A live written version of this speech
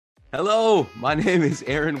Hello, my name is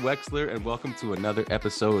Aaron Wexler, and welcome to another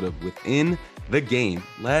episode of Within the Game.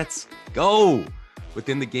 Let's go!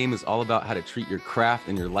 Within the Game is all about how to treat your craft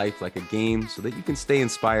and your life like a game so that you can stay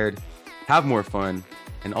inspired, have more fun,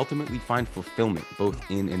 and ultimately find fulfillment both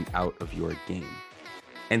in and out of your game.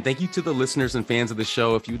 And thank you to the listeners and fans of the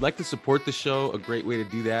show. If you'd like to support the show, a great way to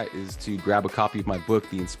do that is to grab a copy of my book,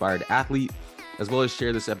 The Inspired Athlete, as well as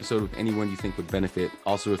share this episode with anyone you think would benefit.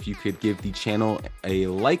 Also, if you could give the channel a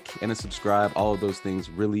like and a subscribe, all of those things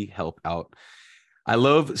really help out. I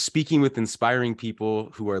love speaking with inspiring people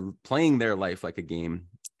who are playing their life like a game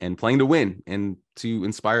and playing to win and to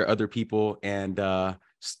inspire other people and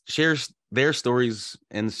share their stories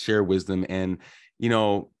and share wisdom. And,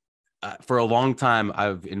 for a long time,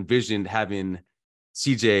 I've envisioned having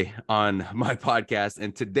CJ on my podcast,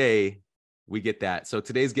 and today we get that. So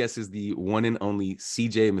today's guest is the one and only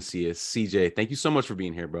CJ Macias. CJ, thank you so much for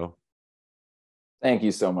being here, bro. Thank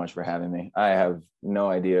you so much for having me. I have no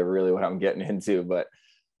idea really what I'm getting into, but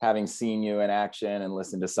having seen you in action and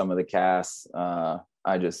listened to some of the casts, I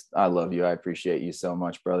love you. I appreciate you so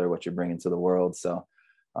much, brother, what you're bringing to the world. So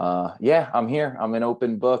I'm here. I'm an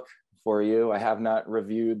open book for you. I have not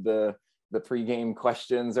reviewed the pregame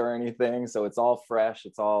questions or anything. So it's all fresh.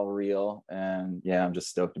 It's all real. And yeah, I'm just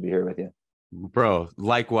stoked to be here with you. Bro,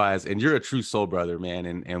 likewise. And you're a true soul brother, man.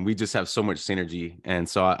 And we just have so much synergy. And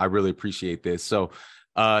so I really appreciate this. So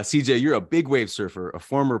CJ, you're a big wave surfer, a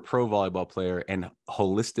former pro volleyball player, and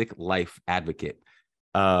holistic life advocate.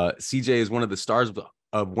 CJ is one of the stars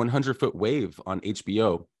of 100-Foot Wave on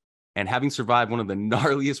HBO. And having survived one of the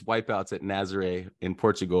gnarliest wipeouts at Nazaré in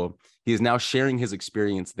Portugal, he is now sharing his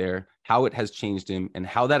experience there, how it has changed him, and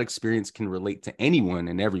how that experience can relate to anyone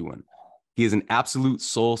and everyone. He is an absolute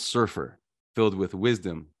soul surfer, filled with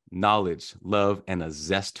wisdom, knowledge, love, and a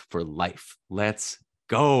zest for life. Let's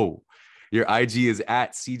go. Your IG is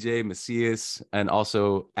at CJ Macias and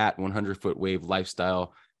also at 100-Foot Wave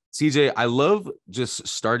Lifestyle. CJ, I love just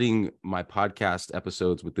starting my podcast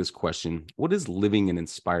episodes with this question. What does living an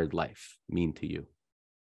inspired life mean to you?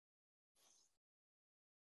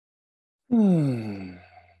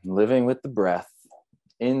 Living with the breath.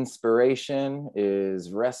 Inspiration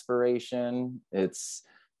is respiration. It's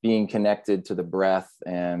being connected to the breath.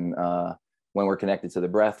 And when we're connected to the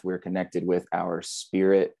breath, we're connected with our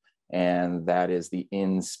spirit. And that is the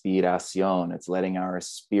inspiración. It's letting our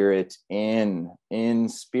spirit in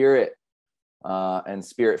spirit and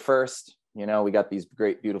spirit first. We got these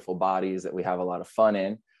great, beautiful bodies that we have a lot of fun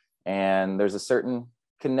in. And there's a certain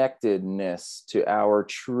connectedness to our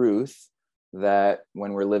truth that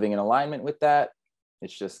when we're living in alignment with that,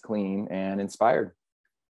 it's just clean and inspired.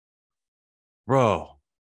 Bro,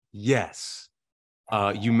 yes.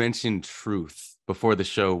 You mentioned truth. Before the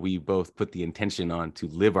show, we both put the intention on to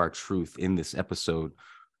live our truth in this episode.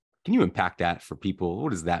 Can you unpack that for people? What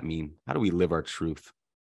does that mean? How do we live our truth?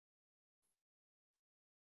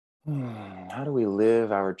 How do we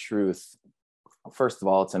live our truth? First of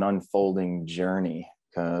all, it's an unfolding journey,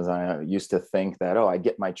 because I used to think that, I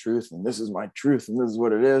get my truth and this is my truth and this is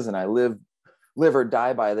what it is. And I live or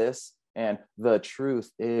die by this. And the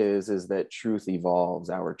truth is that truth evolves,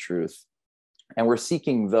 our truth. And we're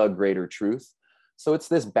seeking the greater truth. So it's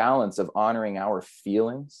this balance of honoring our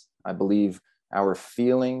feelings. I believe our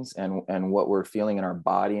feelings and what we're feeling in our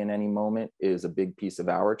body in any moment is a big piece of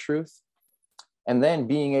our truth. And then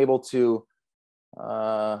being able to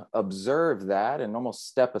observe that and almost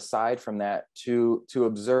step aside from that to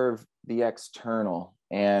observe the external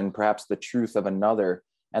and perhaps the truth of another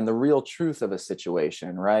and the real truth of a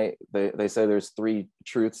situation, right? They say there's three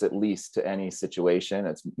truths at least to any situation.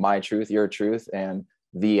 It's my truth, your truth, and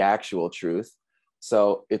the actual truth.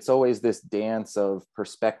 So it's always this dance of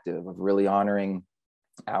perspective, of really honoring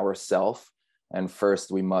ourself. And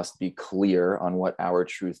first, we must be clear on what our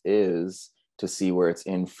truth is to see where it's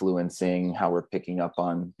influencing how we're picking up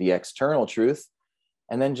on the external truth.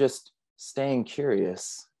 And then just staying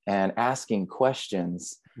curious and asking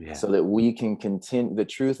questions so that we can continue. The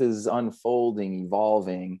truth is unfolding,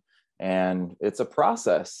 evolving, and it's a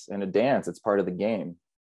process and a dance. It's part of the game.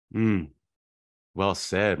 Well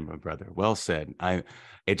said, my brother. Well said.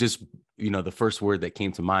 The first word that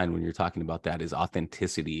came to mind when you're talking about that is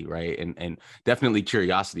authenticity, right? And definitely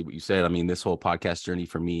curiosity, what you said. I mean, this whole podcast journey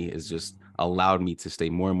for me has just allowed me to stay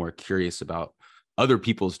more and more curious about other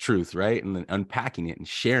people's truth, right? And then unpacking it and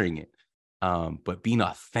sharing it. But being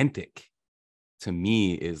authentic to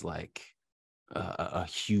me is like a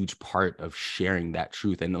huge part of sharing that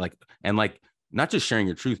truth and not just sharing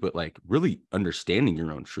your truth, but like really understanding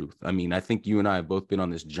your own truth. I mean, I think you and I have both been on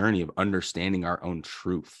this journey of understanding our own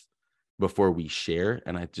truth before we share.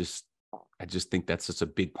 And I just think that's such a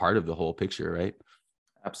big part of the whole picture, right?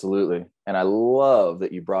 Absolutely. And I love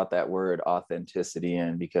that you brought that word authenticity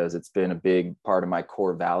in, because it's been a big part of my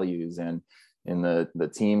core values, and in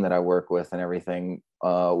the team that I work with and everything.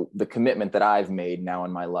 The commitment that I've made now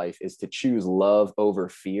in my life is to choose love over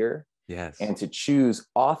fear, Yes. and to choose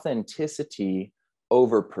authenticity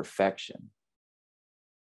over perfection.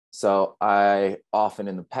 So I often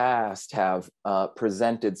in the past have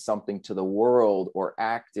presented something to the world, or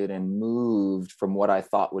acted and moved from what I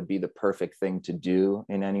thought would be the perfect thing to do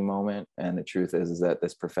in any moment. And the truth is that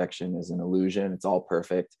this perfection is an illusion. It's all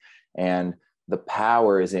perfect. And the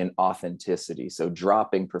power is in authenticity. So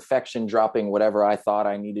dropping perfection, dropping whatever I thought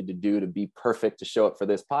I needed to do to be perfect to show up for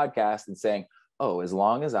this podcast, and saying, oh, as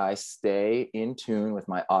long as I stay in tune with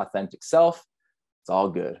my authentic self, it's all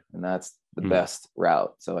good. And that's the best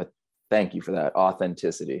route. So I thank you for that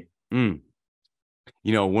authenticity. Mm.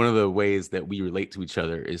 One of the ways that we relate to each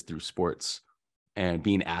other is through sports and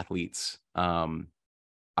being athletes. I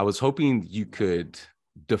was hoping you could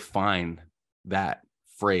define that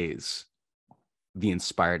phrase, the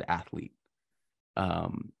inspired athlete,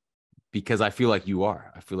 because I feel like you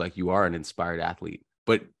are. I feel like you are an inspired athlete.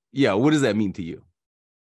 But yeah, what does that mean to you?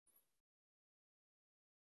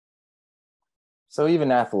 So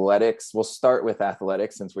even athletics, we'll start with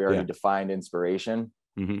athletics since we already Yeah. defined inspiration.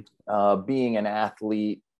 Mm-hmm. Being an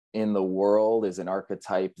athlete in the world is an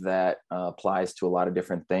archetype that applies to a lot of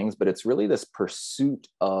different things, but it's really this pursuit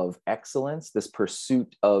of excellence, this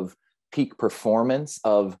pursuit of peak performance,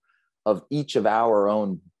 of each of our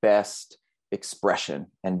own best expression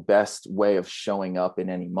and best way of showing up in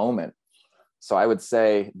any moment. So I would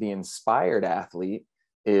say the inspired athlete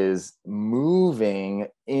is moving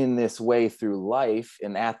in this way through life,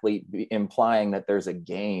 an athlete implying that there's a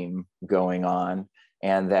game going on,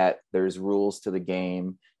 and that there's rules to the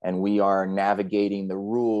game, and we are navigating the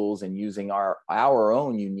rules and using our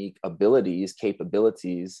own unique abilities,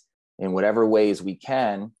 capabilities in whatever ways we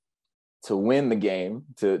can to win the game,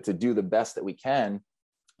 to do the best that we can.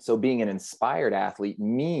 So being an inspired athlete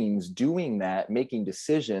means doing that, making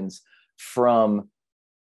decisions from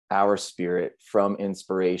our spirit, from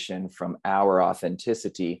inspiration, from our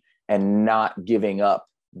authenticity, and not giving up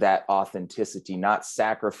that authenticity, not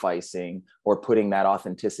sacrificing or putting that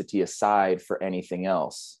authenticity aside for anything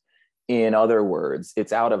else. In other words,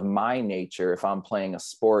 it's out of my nature, if I'm playing a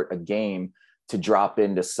sport, a game, to drop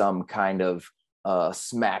into some kind of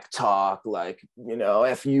smack talk, like,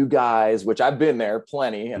 F you guys, which I've been there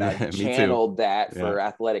plenty, and I've Me too. channeled that Yeah. for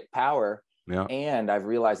athletic power. Yeah. And I've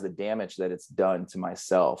realized the damage that it's done to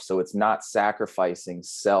myself. So it's not sacrificing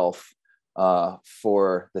self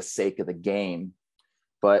for the sake of the game,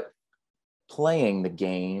 but playing the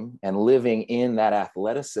game and living in that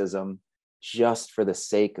athleticism just for the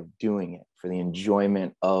sake of doing it, for the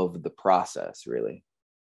enjoyment of the process, really.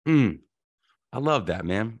 I love that,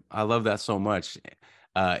 man. I love that so much.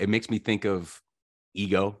 It makes me think of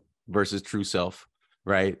ego versus true self,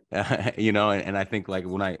 right? And I think, like,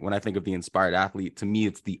 when I think of the inspired athlete, to me,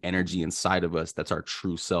 it's the energy inside of us that's our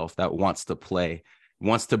true self, that wants to play,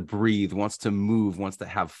 wants to breathe, wants to move, wants to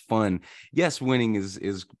have fun. Yes, winning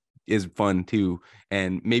is fun too,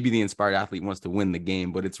 and maybe the inspired athlete wants to win the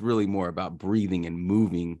game, but it's really more about breathing and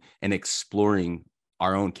moving and exploring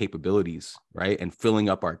our own capabilities, right? And filling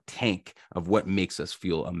up our tank of what makes us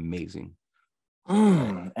feel amazing.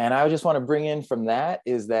 And I just want to bring in from that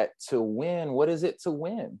is that to win, what is it to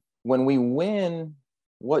win? When we win,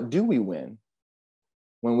 what do we win?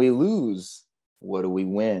 When we lose, what do we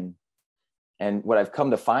win? And what I've come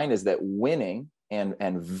to find is that winning and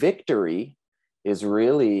victory is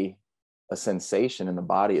really a sensation in the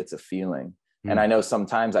body. It's a feeling. And I know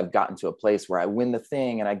sometimes I've gotten to a place where I win the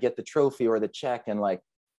thing and I get the trophy or the check, and like,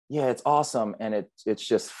 yeah, it's awesome. And it's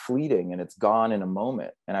just fleeting and it's gone in a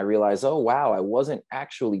moment. And I realize, oh, wow, I wasn't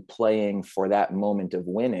actually playing for that moment of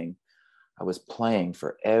winning. I was playing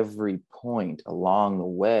for every point along the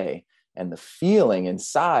way. And the feeling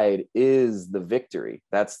inside is the victory.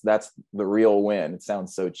 That's the real win. It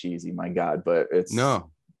sounds so cheesy, my God, but it's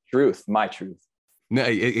No, truth, my truth. no,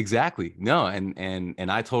 exactly. No,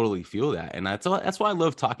 and I totally feel that, and that's why I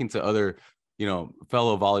love talking to other,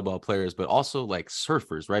 fellow volleyball players, but also like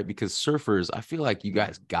surfers, right? Because surfers, I feel like you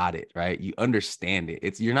guys got it, right? You understand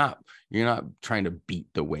it. You're not trying to beat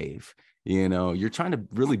the wave, you're trying to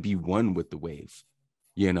really be one with the wave.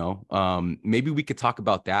 Maybe we could talk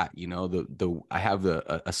about that. I have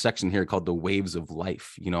a section here called the waves of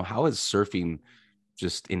life. How has surfing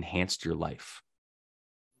just enhanced your life?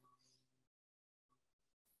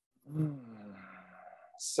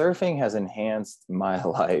 Surfing has enhanced my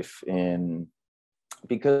life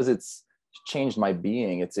because changed my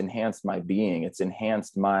being. It's enhanced my being. It's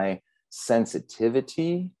enhanced my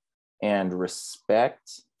sensitivity and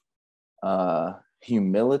respect,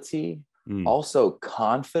 humility, also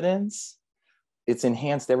confidence. It's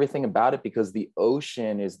enhanced everything about it, because the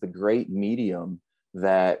ocean is the great medium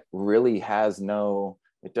that really has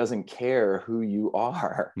it doesn't care who you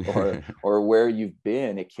are or where you've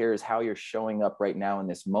been. It cares how you're showing up right now in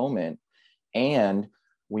this moment. And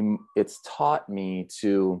it's taught me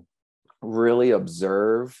to really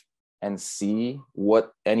observe and see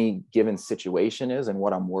what any given situation is and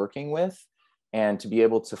what I'm working with, and to be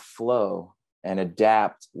able to flow and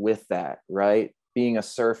adapt with that, right? Being a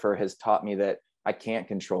surfer has taught me that I can't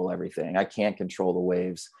control everything. I can't control the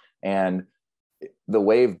waves. And the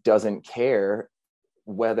wave doesn't care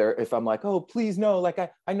whether, if I'm like, oh, please no, like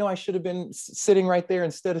I know I should have been sitting right there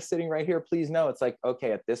instead of sitting right here, please no. It's like,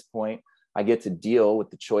 okay, at this point, I get to deal with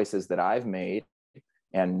the choices that I've made,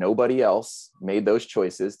 and nobody else made those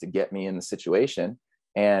choices to get me in the situation.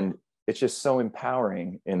 And it's just so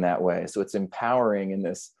empowering in that way. So it's empowering in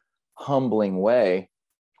this humbling way,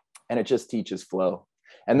 and it just teaches flow.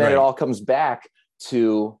 And then it all comes back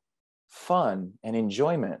to fun and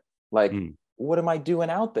enjoyment. Like, what am I doing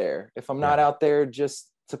out there? If I'm not out there just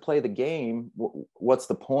to play the game, what's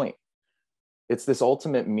the point? It's this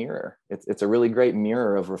ultimate mirror. It's a really great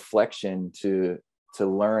mirror of reflection to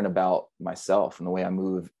learn about myself and the way I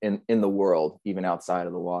move in the world, even outside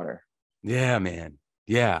of the water. Yeah, man.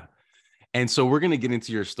 Yeah. And so we're going to get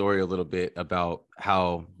into your story a little bit about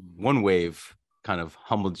how one wave kind of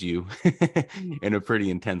humbled you in a pretty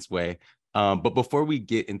intense way. But before we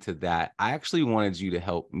get into that, I actually wanted you to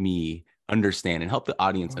help me understand and help the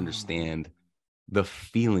audience understand the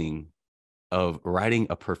feeling of riding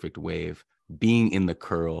a perfect wave, being in the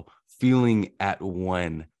curl, feeling at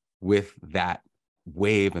one with that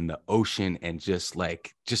wave and the ocean, and just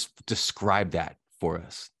describe that for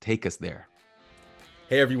us. Take us there.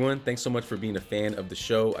 Hey everyone, thanks so much for being a fan of the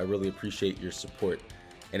show. I really appreciate your support.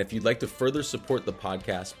 And if you'd like to further support the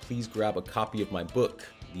podcast, please grab a copy of my book,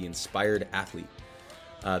 The Inspired Athlete.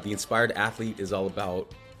 The Inspired Athlete is all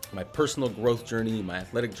about my personal growth journey, my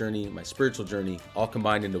athletic journey, my spiritual journey, all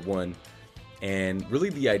combined into one. And really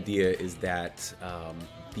the idea is that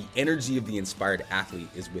the energy of the inspired athlete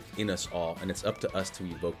is within us all, and it's up to us to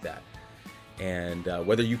evoke that. And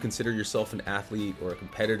whether you consider yourself an athlete or a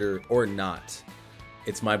competitor or not,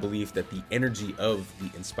 it's my belief that the energy of the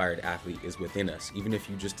inspired athlete is within us. Even if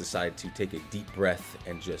you just decide to take a deep breath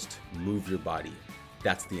and just move your body,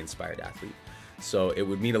 that's the inspired athlete. So it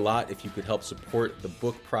would mean a lot if you could help support the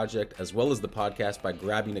book project as well as the podcast by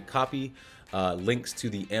grabbing a copy. Links to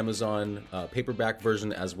the Amazon paperback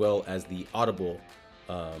version as well as the Audible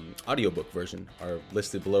audiobook version are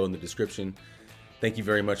listed below in the description. Thank you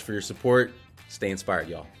very much for your support. Stay inspired,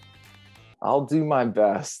 y'all. I'll do my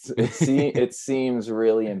best. It seems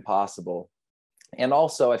really impossible. And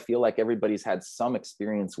also, I feel like everybody's had some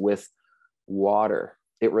experience with water.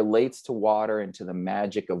 It relates to water and to the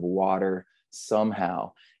magic of water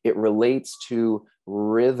somehow. It relates to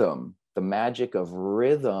rhythm, the magic of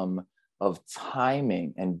rhythm, of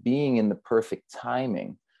timing, and being in the perfect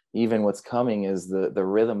timing. Even what's coming is the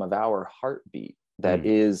rhythm of our heartbeat that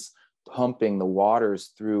is pumping the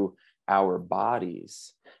waters through our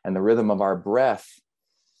bodies, and the rhythm of our breath,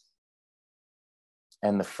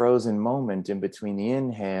 and the frozen moment in between the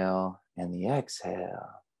inhale and the exhale.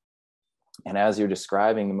 And as you're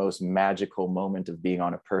describing the most magical moment of being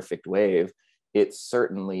on a perfect wave, it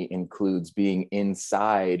certainly includes being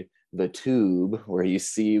inside the tube, where you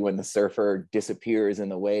see when the surfer disappears in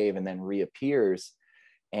the wave and then reappears.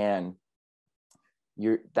 And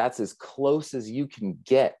that's as close as you can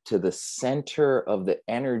get to the center of the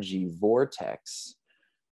energy vortex.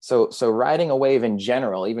 So riding a wave in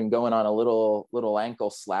general, even going on a little ankle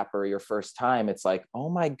slapper your first time, it's like, oh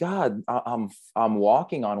my God, I'm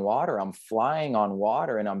walking on water, I'm flying on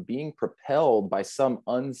water, and I'm being propelled by some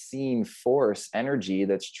unseen force, energy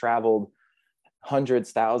that's traveled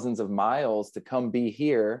hundreds, thousands of miles to come be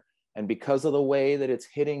here. And because of the way that it's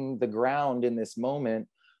hitting the ground in this moment,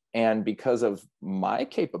 and because of my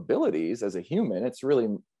capabilities as a human, it's really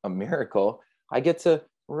a miracle. I get to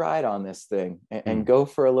ride on this thing and go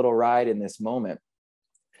for a little ride in this moment.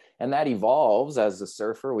 And that evolves as a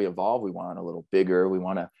surfer. We evolve. We want a little bigger. We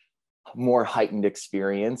want a more heightened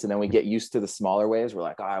experience. And then we get used to the smaller waves. We're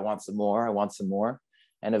like, oh, I want some more. I want some more.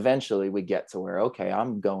 And eventually we get to where, okay,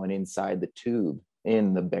 I'm going inside the tube,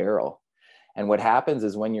 in the barrel. And what happens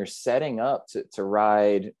is when you're setting up to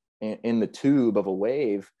ride in the tube of a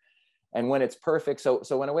wave, and when it's perfect, so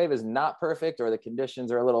when a wave is not perfect, or the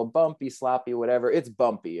conditions are a little bumpy, sloppy, whatever, it's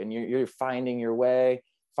bumpy, and you're finding your way.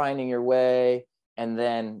 finding your way. And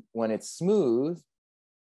then when it's smooth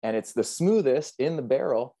and it's the smoothest in the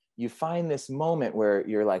barrel, you find this moment where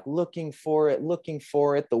you're like looking for it.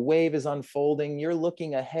 The wave is unfolding. You're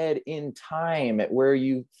looking ahead in time at where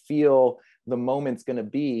you feel the moment's going to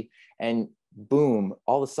be. And boom,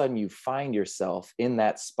 all of a sudden you find yourself in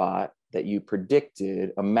that spot that you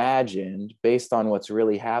predicted, imagined based on what's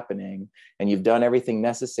really happening. And you've done everything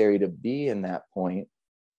necessary to be in that point.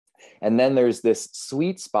 And then there's this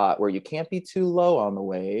sweet spot where you can't be too low on the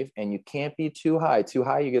wave and you can't be too high. Too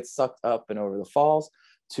high, you get sucked up and over the falls.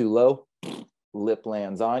 Too low, lip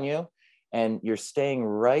lands on you. And you're staying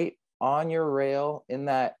right on your rail in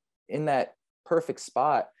that perfect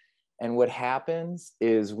spot. And what happens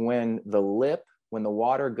is when the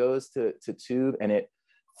water goes to tube and it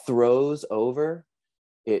throws over,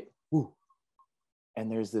 and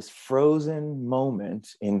there's this frozen moment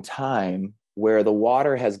in time where the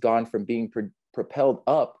water has gone from being propelled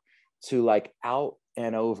up to like out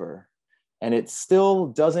and over. And it still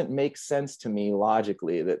doesn't make sense to me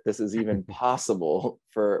logically that this is even possible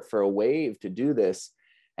for a wave to do this.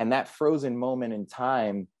 And that frozen moment in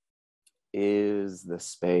time is the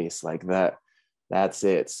space like that. That's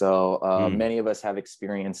it. So many of us have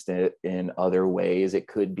experienced it in other ways. It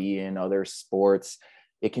could be in other sports.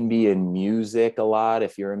 It can be in music a lot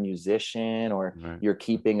if you're a musician or you're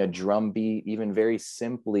keeping a drum beat, even very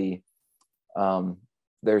simply.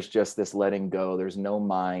 There's just this letting go. There's no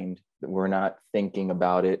mind. We're not thinking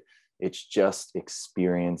about it. It's just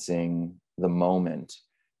experiencing the moment.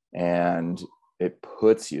 And it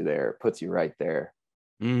puts you there. It puts you right there.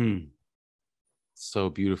 So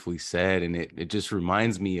beautifully said. And it just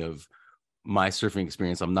reminds me of my surfing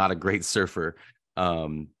experience. I'm not a great surfer,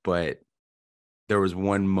 but there was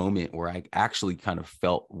one moment where I actually kind of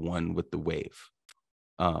felt one with the wave.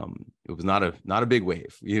 It was not a big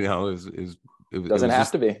wave, you know, it doesn't was have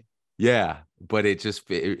just, to be. Yeah. But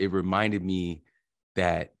it reminded me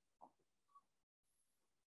that,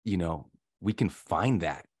 you know, we can find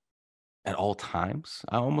that at all times.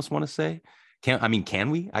 I almost want to say,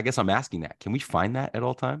 can we? I guess I'm asking that. Can we find that at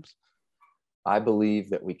all times? I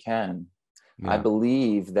believe that we can. Yeah. I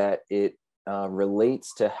believe that it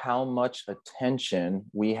relates to how much attention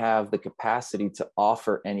we have the capacity to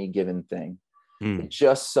offer any given thing. It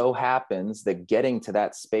just so happens that getting to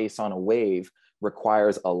that space on a wave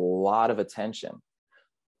requires a lot of attention.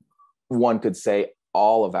 One could say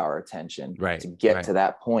all of our attention to get to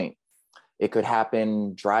that point. It could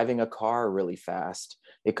happen driving a car really fast.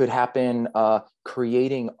 It could happen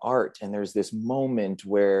creating art. And there's this moment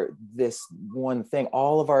where this one thing,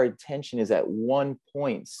 all of our attention is at one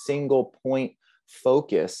point, single point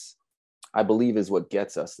focus, I believe is what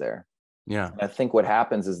gets us there. Yeah. And I think what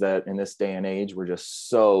happens is that in this day and age, we're just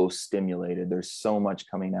so stimulated. There's so much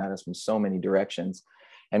coming at us from so many directions.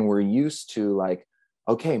 And we're used to like,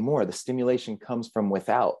 okay, the stimulation comes from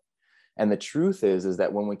without. And the truth is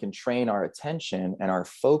that when we can train our attention and our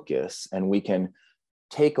focus, and we can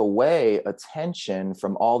take away attention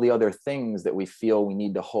from all the other things that we feel we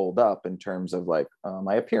need to hold up in terms of like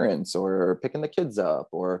my appearance or picking the kids up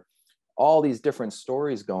or all these different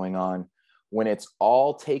stories going on, when it's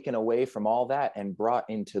all taken away from all that and brought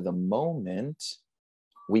into the moment,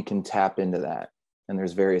 we can tap into that. And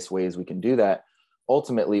there's various ways we can do that.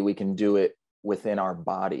 Ultimately, we can do it within our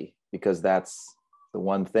body, because that's the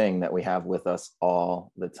one thing that we have with us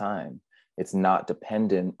all the time. It's not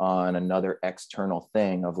dependent on another external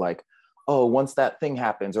thing of like, oh, once that thing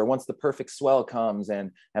happens, or once the perfect swell comes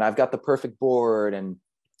and I've got the perfect board and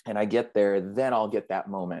I get there, then I'll get that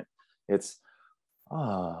moment. It's,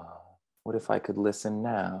 what if I could listen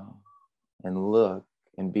now and look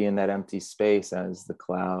and be in that empty space as the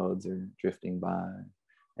clouds are drifting by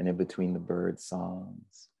and in between the bird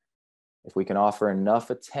songs? If we can offer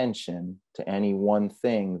enough attention to any one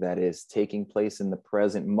thing that is taking place in the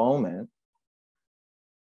present moment,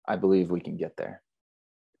 I believe we can get there.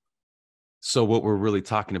 So what we're really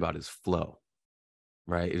talking about is flow,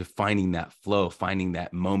 right? Finding that flow, finding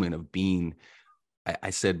that moment of being,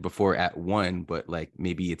 I said before, at one, but like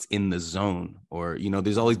maybe it's in the zone, or, you know,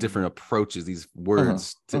 there's all these different approaches, these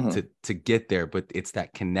words to get there, but it's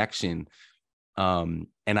that connection. And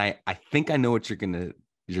I think I know what you're gonna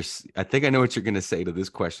say to this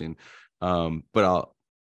question. But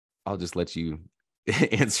I'll just let you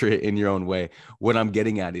answer it in your own way. What I'm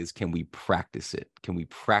getting at is, can we practice it? Can we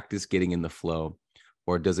practice getting in the flow,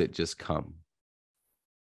 or does it just come?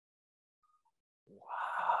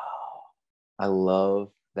 Wow. I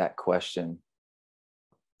love that question.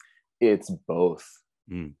 It's both.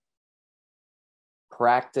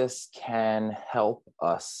 Practice can help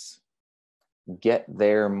us get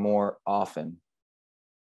there more often.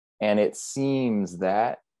 And it seems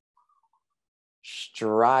that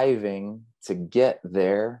striving to get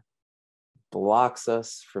there blocks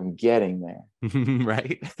us from getting there.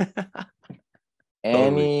 Right.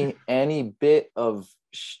 Totally. Any bit of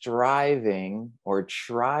striving or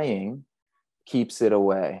trying keeps it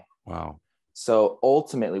away. Wow. So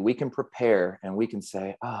ultimately we can prepare and we can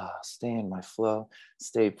say, stay in my flow,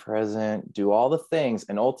 stay present, do all the things.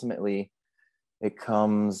 And ultimately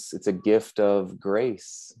it's a gift of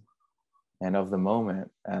grace and of the moment,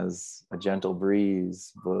 as a gentle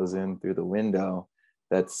breeze blows in through the window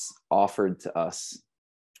that's offered to us.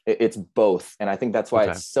 It's both. And I think that's why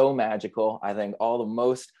it's so magical. I think all the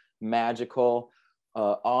most magical,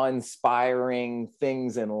 awe-inspiring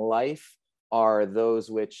things in life are those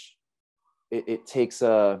which it takes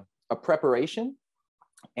a preparation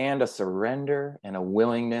and a surrender and a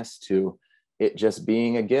willingness to it just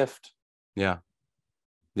being a gift. Yeah.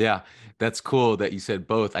 Yeah, that's cool that you said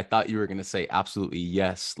both. I thought you were going to say absolutely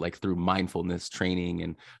yes, like through mindfulness training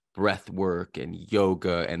and breath work and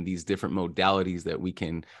yoga and these different modalities that we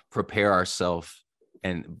can prepare ourselves.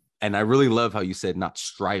 And I really love how you said not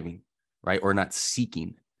striving, right? Or not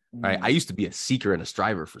seeking, right? I used to be a seeker and a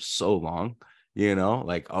striver for so long,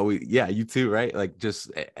 like always. Yeah, you too, right? Like just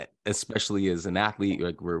especially as an athlete,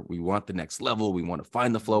 like we want the next level. We want to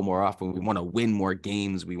find the flow more often. We want to win more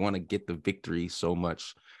games. We want to get the victory so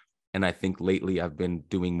much. And I think lately I've been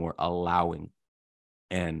doing more allowing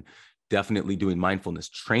and definitely doing mindfulness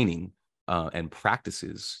training and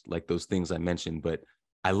practices like those things I mentioned. But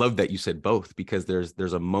I love that you said both, because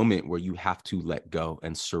there's a moment where you have to let go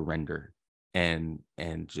and surrender and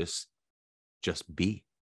just be.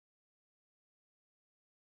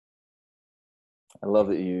 I love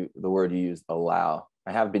that the word you used, allow.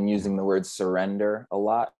 I have been using the word surrender a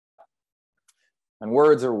lot. And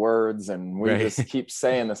words are words, and we just keep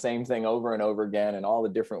saying the same thing over and over again in all the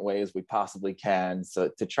different ways we possibly can.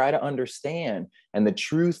 So to try to understand, and the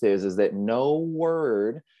truth is that no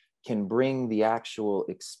word can bring the actual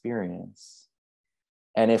experience.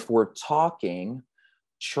 And if we're talking,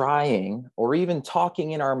 trying, or even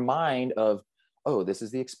talking in our mind of, oh, this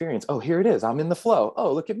is the experience. Oh, here it is. I'm in the flow.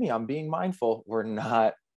 Oh, look at me. I'm being mindful. We're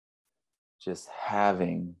not just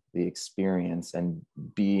having the experience and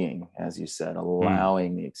being, as you said,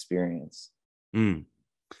 allowing the experience. This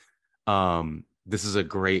is a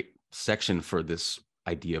great section for this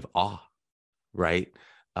idea of awe, right?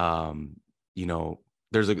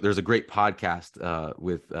 There's a great podcast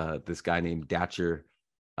with this guy named Datcher,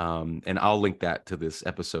 and I'll link that to this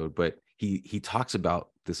episode. But he talks about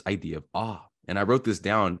this idea of awe, and I wrote this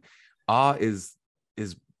down. Awe is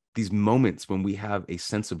these moments when we have a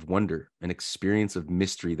sense of wonder, an experience of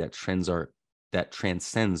mystery that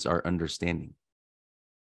transcends our understanding.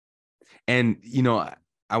 And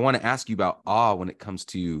I want to ask you about awe when it comes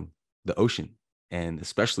to the ocean, and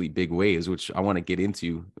especially big waves, which I want to get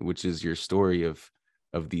into, which is your story of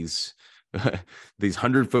these these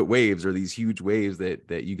 100-foot waves, or these huge waves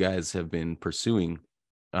that you guys have been pursuing.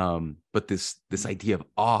 But this idea of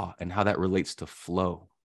awe and how that relates to flow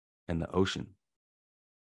and the ocean.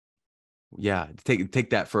 Yeah,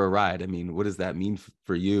 take that for a ride. I mean, what does that mean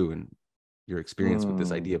for you and your experience with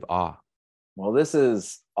this idea of awe? Well, this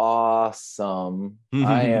is awesome.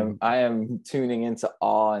 I am tuning into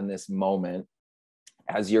awe in this moment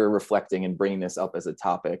as you're reflecting and bringing this up as a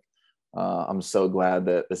topic. I'm so glad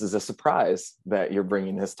that this is a surprise that you're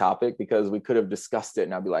bringing this topic, because we could have discussed it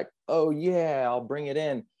and I'd be like, oh yeah, I'll bring it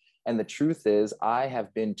in. And the truth is, I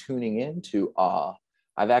have been tuning into awe.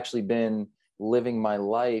 I've actually been living my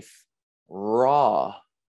life raw,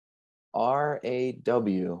 RAW,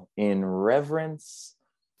 in reverence,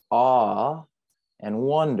 awe, and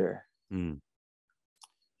wonder.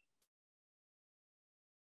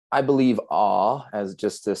 I believe awe, as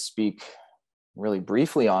just to speak really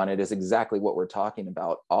briefly on it, is exactly what we're talking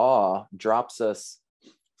about. Awe drops us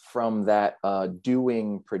from that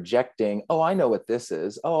doing, projecting. Oh, I know what this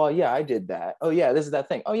is. Oh, yeah, I did that. Oh, yeah, this is that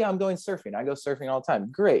thing. Oh, yeah, I'm going surfing. I go surfing all the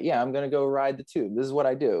time. Great. Yeah, I'm going to go ride the tube. This is what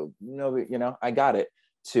I do. I got it.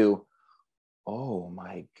 To, oh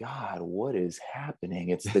my God, what is happening?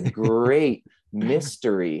 It's the great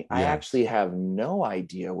mystery. Yes. I actually have no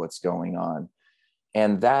idea what's going on.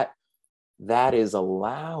 And that is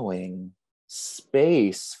allowing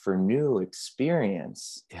space for new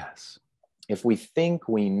experience. Yes. If we think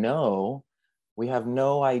we know, we have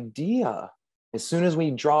no idea. As soon as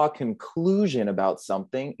we draw a conclusion about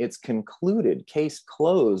something, it's concluded, case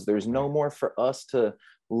closed. There's no more for us to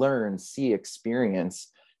learn, see,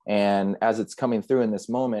 experience. And as it's coming through in this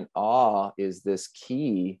moment, awe is this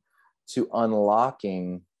key to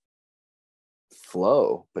unlocking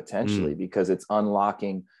flow, potentially, because it's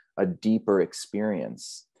unlocking a deeper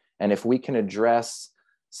experience. And if we can address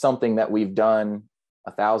something that we've done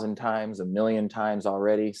 1,000 times, 1,000,000 times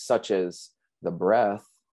already, such as the breath,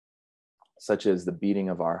 such as the beating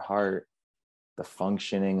of our heart, the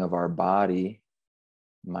functioning of our body,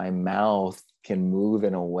 my mouth can move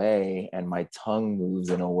in a way and my tongue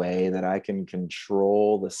moves in a way that I can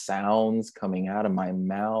control the sounds coming out of my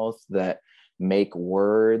mouth that make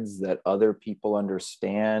words that other people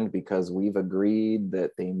understand because we've agreed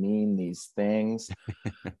that they mean these things.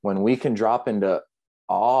 When we can drop into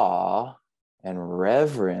awe and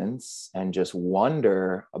reverence and just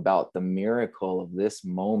wonder about the miracle of this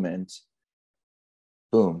moment,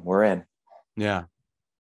 boom, we're in. Yeah.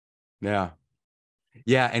 Yeah.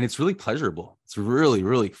 Yeah. And it's really pleasurable. It's really,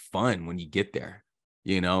 really fun when you get there.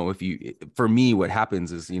 You know, for me, what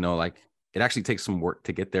happens is, like, it actually takes some work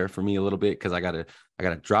to get there for me a little bit, because I gotta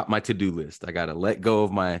drop my to-do list. I gotta let go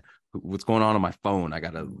of what's going on my phone. I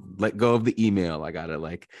gotta let go of the email. I gotta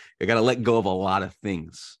let go of a lot of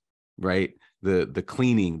things, right? The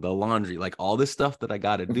cleaning, the laundry, like all this stuff that I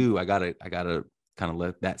gotta do. I gotta kind of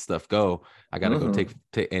let that stuff go. I gotta go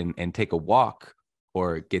take a walk,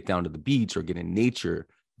 or get down to the beach, or get in nature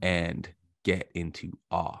and get into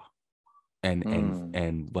awe,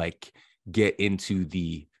 and like get into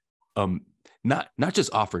the not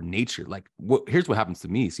just offer nature. Like, here's what happens to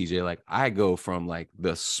me, CJ. Like, I go from like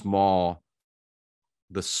the small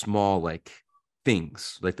like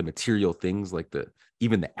things, like the material things, like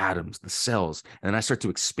even the atoms, the cells, and then I start to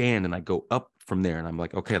expand and I go up from there, and I'm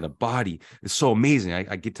like, okay, the body is so amazing.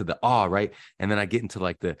 I get to the awe, right? And then I get into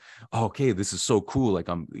like okay, this is so cool. Like,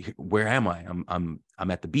 where am I? I'm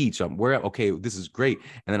at the beach. Okay, this is great.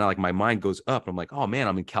 And then my mind goes up. I'm like, oh man,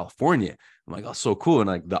 I'm in California. I'm like, oh, so cool. And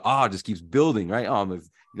like the awe just keeps building, right? Oh, I'm in the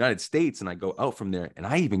United States, and I go out from there, and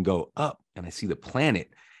I even go up and I see the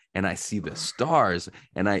planet, and I see the stars,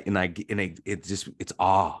 and it's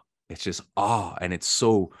awe. It's just awe. And it's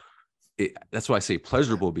so, that's why I say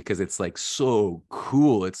pleasurable, because it's like so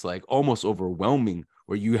cool. It's like almost overwhelming,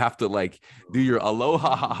 where you have to like do your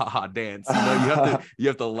aloha ha, ha, ha dance. You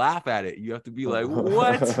have to laugh at it. You have to be like,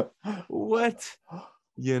 what,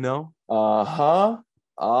 Uh-huh.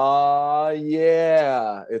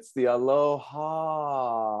 Yeah. It's the aloha.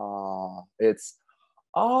 It's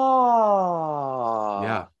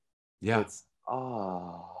Yeah. It's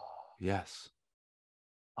Yes.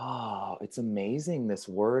 Oh, it's amazing, this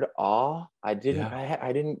word awe. I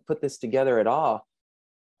didn't put this together at all.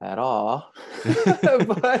 But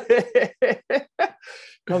it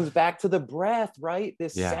comes back to the breath, right?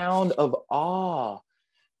 This sound of awe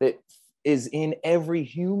that is in every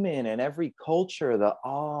human and every culture. The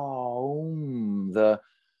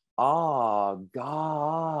the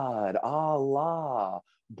God, Allah,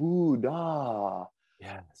 Buddha.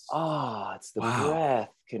 Yes. It's the breath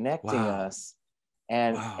connecting us.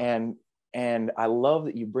 And I love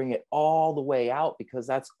that you bring it all the way out, because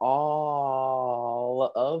that's all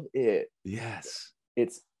of it. Yes.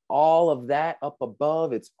 It's all of that up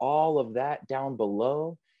above. It's all of that down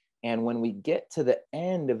below. And when we get to the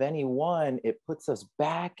end of any one, it puts us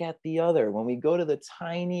back at the other. When we go to the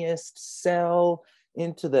tiniest cell,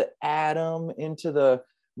 into the atom, into the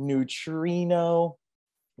neutrino,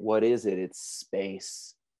 what is it? It's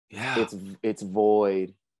space. Yeah. It's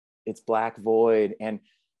void. It's black void. And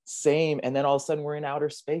then all of a sudden we're in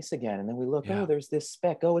outer space again. And then we look, oh, there's this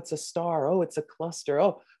speck. Oh, it's a star. Oh, it's a cluster.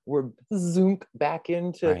 Oh, we're zoom back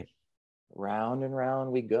into round and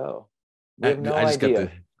round we go. We have no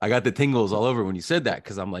idea. I got the tingles all over when you said that,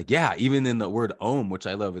 because I'm like, yeah, even in the word om, which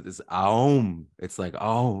I love, it's aum. It's like,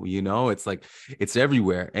 oh, it's like, it's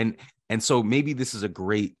everywhere. And so maybe this is a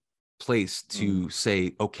great place to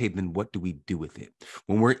say, okay, then what do we do with it?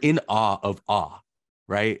 When we're in awe of awe,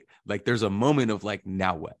 right? Like, there's a moment of like,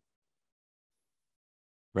 now what?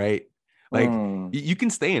 Right? Like, you can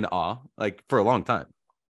stay in awe like for a long time.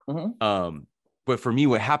 But for me,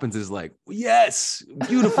 what happens is like, yes,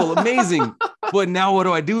 beautiful, amazing. But now what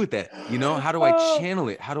do I do with that? How do I channel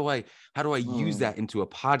it? How do I use that into a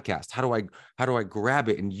podcast? How do I grab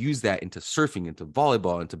it and use that into surfing, into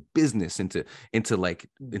volleyball, into business, into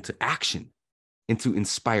action, into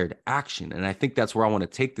inspired action? And I think that's where I want to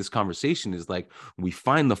take this conversation, is like, we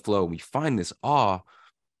find the flow, we find this awe,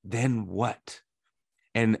 then what?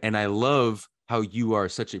 And I love how you are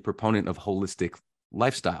such a proponent of holistic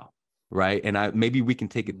lifestyle, right? And maybe we can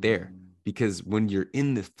take it there, because when you're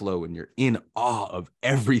in the flow and you're in awe of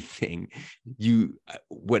everything,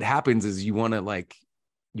 what happens is you want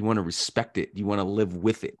to respect it. You want to live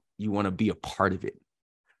with it. You want to be a part of it,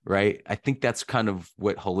 right? I think that's kind of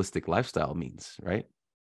what holistic lifestyle means, right?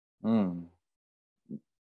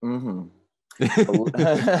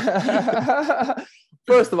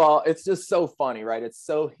 First of all, it's just so funny, right? It's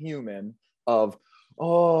so human of,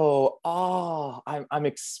 I'm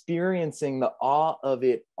experiencing the awe of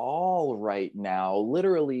it all right now,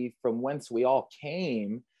 literally from whence we all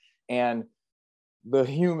came. And the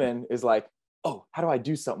human is like, oh, how do I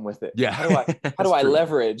do something with it? Yeah. How do I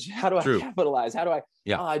leverage? How do I capitalize? How do I,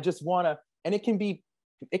 I just want to, and it can be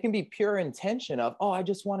pure intention of, I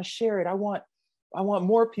just want to share it. I want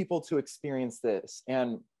more people to experience this.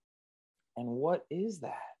 And what is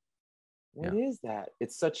that? What is that?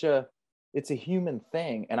 It's a human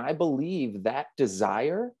thing. And I believe that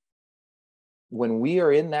desire, when we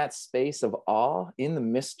are in that space of awe, in the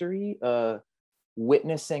mystery,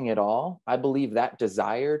 witnessing it all, I believe that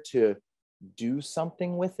desire to do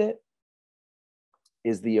something with it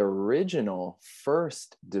is the original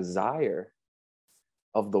first desire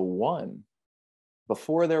of the one.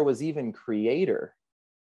 Before there was even creator,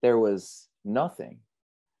 there was nothing.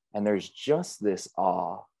 And there's just this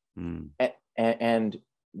awe. And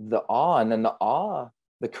the awe, and then the awe,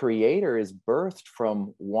 the creator is birthed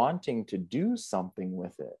from wanting to do something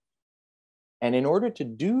with it. And in order to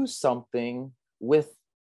do something with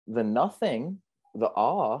the nothing, the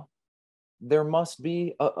awe, there must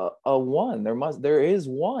be a one. There is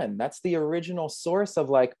one. That's the original source of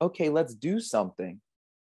like, okay, let's do something.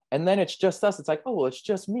 And then it's just us. It's like, oh, well, it's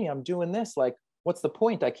just me. I'm doing this. Like, what's the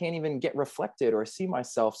point? I can't even get reflected or see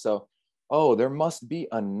myself. So, there must be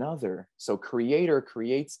another. So creator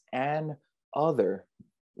creates an other,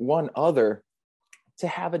 one other to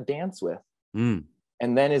have a dance with. And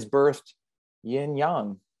then is birthed yin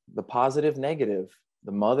yang, the positive, negative,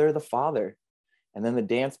 the mother, the father. And then the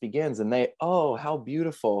dance begins, and they, how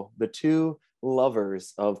beautiful. The two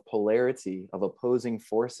lovers of polarity, of opposing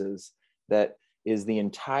forces, that is the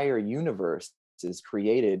entire universe is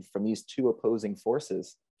created from these two opposing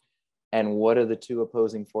forces. And what do the two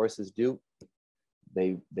opposing forces do?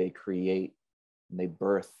 They create, and they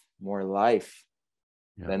birth more life.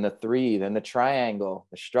 Then the three, then the triangle,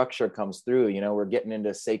 the structure comes through. We're getting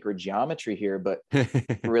into sacred geometry here, but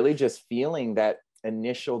really just feeling that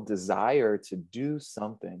initial desire to do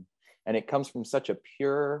something. And it comes from such a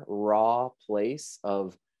pure, raw place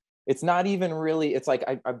of, it's not even really, it's like,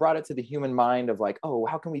 I brought it to the human mind of like,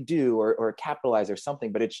 how can we do or capitalize or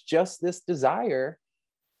something, but it's just this desire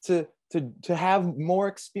to have more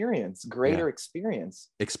experience, greater experience.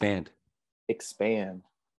 Expand.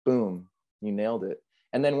 Boom. You nailed it.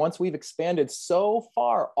 And then once we've expanded so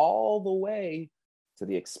far, all the way to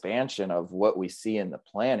the expansion of what we see in the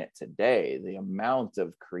planet today, the amount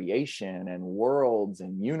of creation and worlds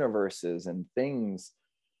and universes and things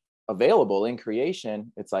available in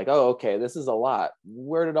creation, it's like, okay, this is a lot.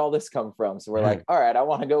 Where did all this come from? So we're like, all right, I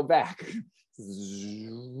want to go back.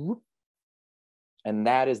 And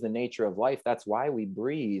that is the nature of life. That's why we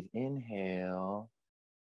breathe. Inhale,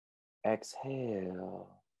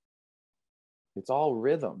 exhale. It's all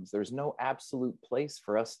rhythms. There's no absolute place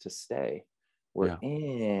for us to stay. We're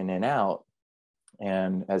in and out.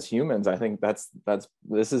 And as humans, I think this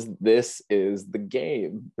is the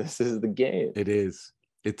game. This is the game. It is.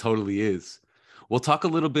 It totally is. We'll talk a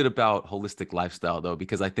little bit about holistic lifestyle though,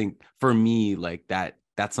 because I think for me, like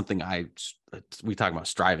that's something we talk about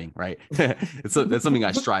striving, right? That's something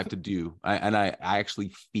I strive to do. I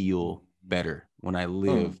actually feel better when I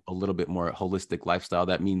live a little bit more holistic lifestyle.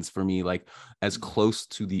 That means for me, like as close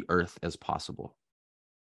to the earth as possible,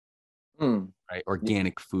 right?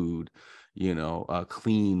 Organic food,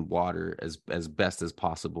 clean water as best as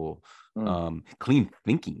possible. Clean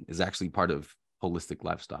thinking is actually part of holistic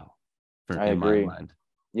lifestyle in my mind.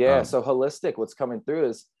 So holistic, what's coming through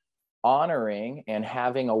is honoring and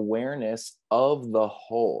having awareness of the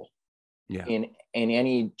whole in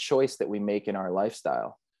any choice that we make in our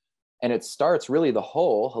lifestyle. And it starts really, the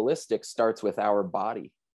whole holistic starts with our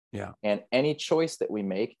body. And any choice that we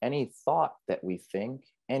make, any thought that we think,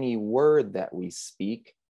 any word that we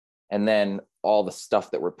speak, and then all the stuff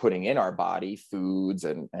that we're putting in our body, foods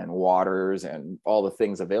and waters and all the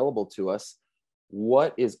things available to us,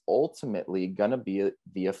 what is ultimately going to be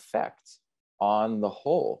the effect on the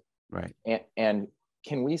whole? Right. And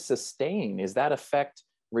can we sustain? Is that effect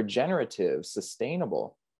regenerative,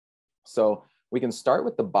 sustainable? So we can start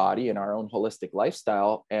with the body and our own holistic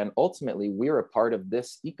lifestyle. And ultimately, we're a part of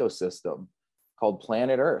this ecosystem called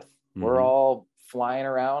planet Earth. We're all flying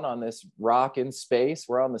around on this rock in space.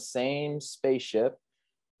 We're on the same spaceship.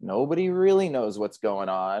 Nobody really knows what's going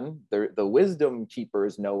on. The wisdom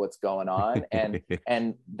keepers know what's going on.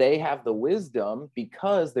 And they have the wisdom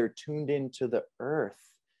because they're tuned into the earth.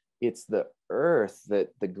 It's the earth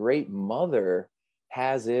that the great mother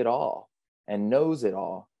has it all and knows it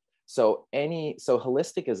all. So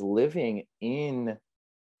holistic is living in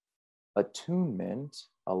attunement,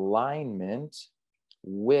 alignment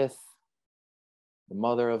with the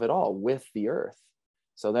mother of it all, with the earth.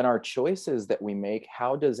 So then our choices that we make,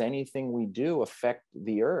 how does anything we do affect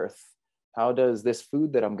the earth? How does this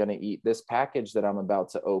food that I'm going to eat, this package that I'm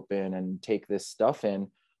about to open and take this stuff in,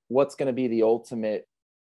 what's going to be the ultimate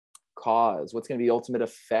cause? What's going to be the ultimate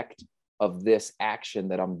effect of this action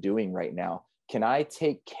that I'm doing right now? Can I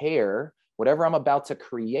take care, whatever I'm about to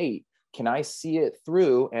create, can I see it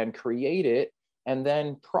through and create it and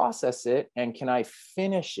then process it? And can I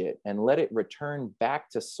finish it and let it return back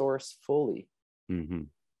to source fully? Mm-hmm.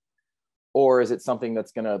 Or is it something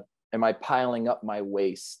that's going to, am I piling up my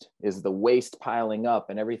waste? Is the waste piling up,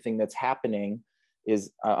 and everything that's happening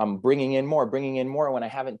is I'm bringing in more when I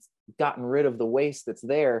haven't gotten rid of the waste that's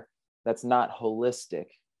there? That's not holistic,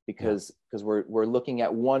 because we're looking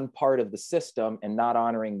at one part of the system and not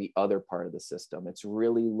honoring the other part of the system. It's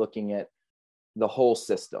really looking at the whole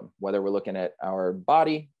system, whether we're looking at our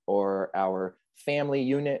body or our family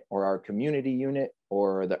unit or our community unit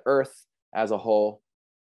or the earth as a whole,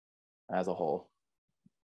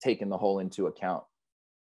 taking the whole into account.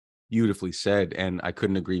 Beautifully said. And I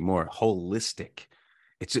couldn't agree more. Holistic.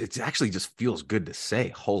 It's actually just feels good to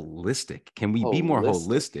say holistic. Can we be more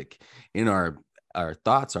holistic in our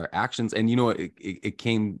thoughts, our actions? And you know,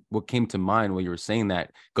 what came to mind when you were saying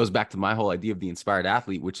that goes back to my whole idea of the inspired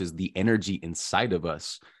athlete, which is the energy inside of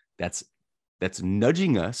us that's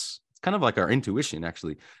nudging us. It's kind of like our intuition,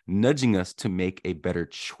 actually nudging us to make a better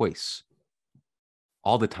choice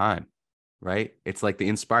all the time. Right? It's like the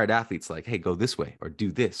inspired athlete's like, hey, go this way, or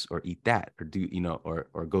do this, or eat that, or do,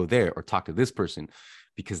 or go there, or talk to this person,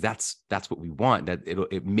 because that's what we want. That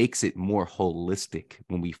it makes it more holistic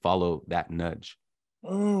when we follow that nudge.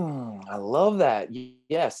 I love that.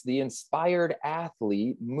 Yes, the inspired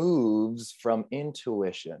athlete moves from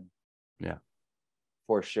intuition. Yeah.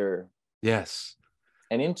 For sure. Yes.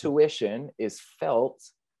 And intuition is felt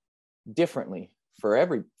differently for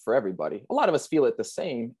everybody. A lot of us feel it the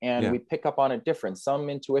same, and we pick up on it different.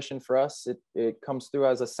 Some intuition for us, it comes through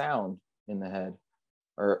as a sound in the head,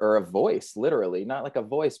 or a voice, literally, not like a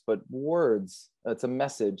voice, but words. It's a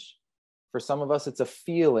message. For some of us, it's a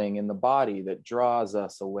feeling in the body that draws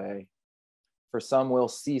us away. For some, we'll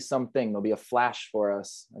see something, there'll be a flash for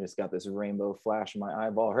us. I just got this rainbow flash in my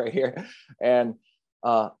eyeball right here. And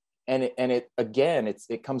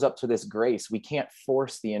it comes up to this grace. We can't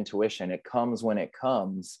force the intuition. It comes when it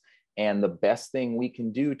comes. And the best thing we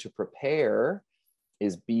can do to prepare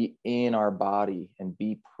is be in our body and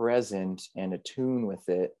be present and attune with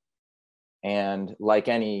it. And like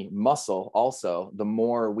any muscle, also, the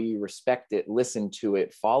more we respect it, listen to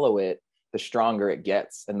it, follow it, the stronger it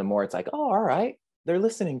gets. And the more it's like, oh, all right, they're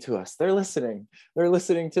listening to us. They're listening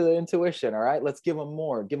to the intuition. All right, let's give them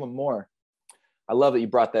more. I love that you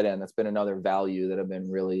brought that in. That's been another value that I've been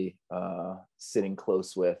really sitting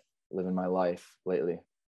close with, living my life lately.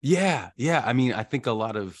 Yeah. I mean, I think a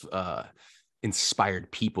lot of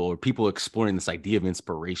inspired people, or people exploring this idea of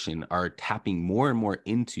inspiration, are tapping more and more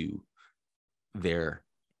into their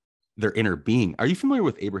inner being. Are you familiar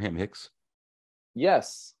with Abraham Hicks?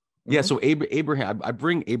 Yes. Mm-hmm. Yeah. So Abraham, I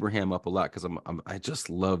bring Abraham up a lot because I just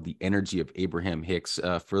love the energy of Abraham Hicks.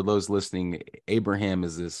 For those listening, Abraham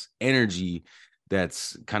is this energy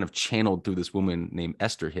that's kind of channeled through this woman named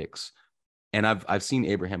Esther Hicks. And I've seen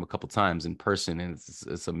Abraham a couple times in person, and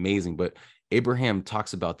it's amazing. But Abraham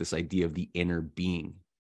talks about this idea of the inner being,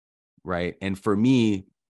 right? And for me,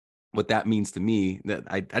 what that means to me, that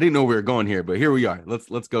I didn't know we were going here, but here we are.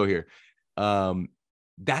 Let's go here.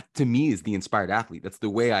 That to me is the inspired athlete. That's the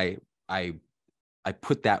way I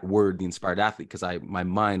put that word, the inspired athlete, because my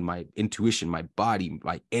mind, my intuition, my body,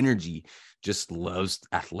 my energy just loves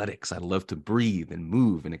athletics. I love to breathe and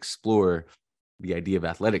move and explore the idea of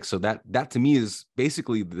athletics. So that to me is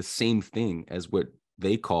basically the same thing as what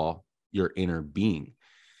they call your inner being.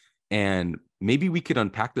 And maybe we could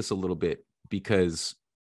unpack this a little bit, because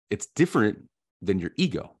it's different than your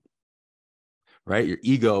ego, right? Your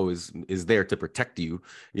ego is there to protect you,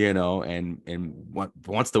 and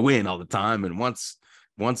wants to win all the time, and wants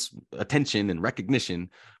attention and recognition.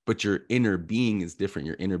 But your inner being is different.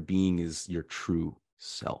 Your inner being is your true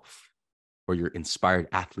self, or your inspired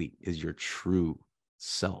athlete is your true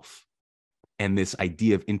self. And this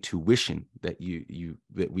idea of intuition that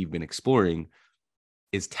that we've been exploring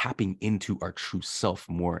is tapping into our true self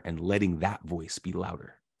more and letting that voice be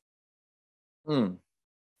louder.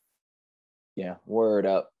 Yeah, word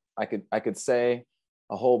up. I could say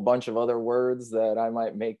a whole bunch of other words that I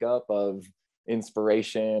might make up, of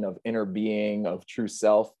inspiration, of inner being, of true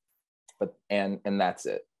self, but and that's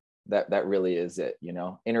it. that really is it.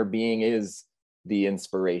 Inner being is the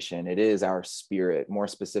inspiration. It is our spirit, more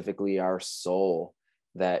specifically our soul,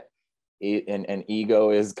 and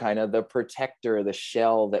ego is kind of the protector, the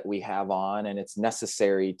shell that we have on, and it's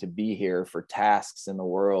necessary to be here for tasks in the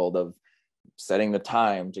world of setting the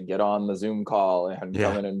time to get on the Zoom call and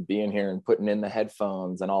coming and being here and putting in the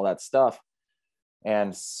headphones and all that stuff.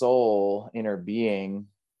 And soul, inner being,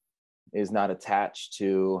 is not attached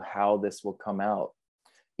to how this will come out.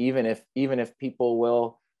 Even if people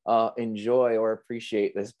will enjoy or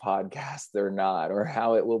appreciate this podcast or not, or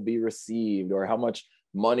how it will be received, or how much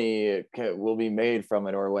money will be made from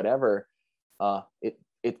it, or whatever,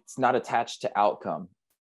 it's not attached to outcome.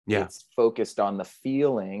 It's focused on the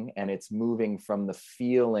feeling, and it's moving from the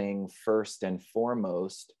feeling first and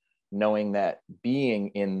foremost, knowing that being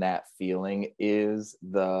in that feeling is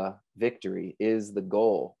the victory, is the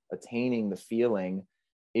goal. Attaining the feeling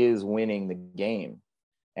is winning the game.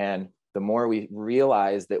 And the more we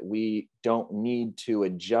realize that we don't need to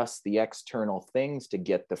adjust the external things to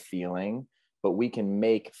get the feeling, but we can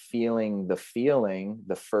make feeling the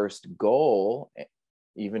first goal.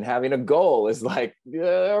 Even having a goal is like,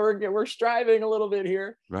 we're striving a little bit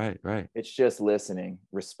here. Right. It's just listening,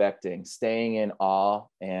 respecting, staying in awe,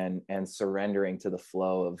 and surrendering to the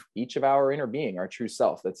flow of each of our inner being, our true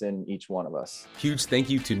self that's in each one of us. Huge thank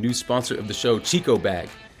you to new sponsor of the show, Chico Bag.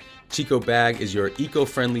 Chico Bag is your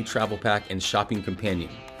eco-friendly travel pack and shopping companion.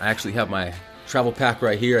 I actually have my travel pack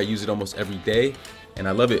right here. I use it almost every day, and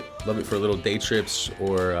I love it. Love it for little day trips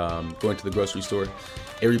or going to the grocery store.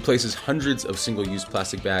 It replaces hundreds of single-use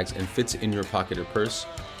plastic bags and fits in your pocket or purse.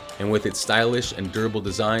 And with its stylish and durable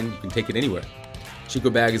design, you can take it anywhere. Chico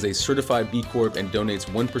Bag is a certified B Corp and donates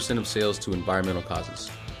 1% of sales to environmental causes.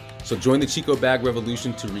 So join the Chico Bag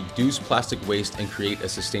revolution to reduce plastic waste and create a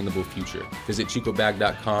sustainable future. Visit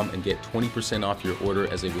chicobag.com and get 20% off your order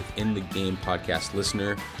as a Within the Game podcast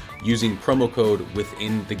listener using promo code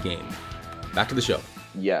Within the Game. Back to the show.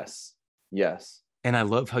 Yes. And I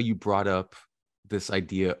love how you brought up this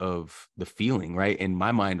idea of the feeling, right? And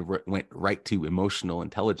my mind went right to emotional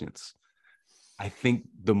intelligence. I think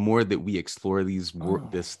the more that we explore these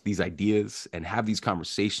ideas and have these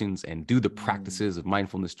conversations and do the practices of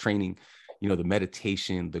mindfulness training, the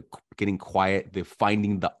meditation, the getting quiet, the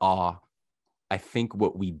finding the awe, I think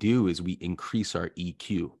what we do is we increase our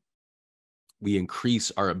EQ. We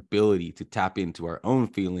increase our ability to tap into our own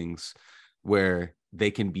feelings, where they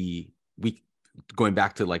can be, going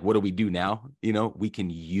back to like, what do we do now? We can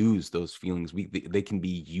use those feelings. They can be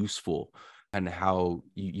useful, and how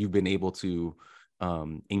you've been able to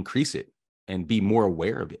increase it and be more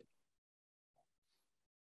aware of it.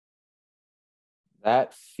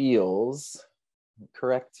 That feels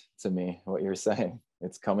correct to me, what you're saying.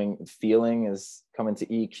 Feeling is coming to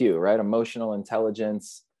EQ, right? Emotional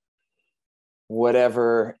intelligence,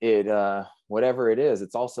 whatever it is.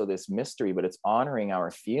 It's also this mystery, but it's honoring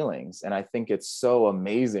our feelings. And I think it's so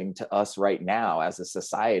amazing to us right now as a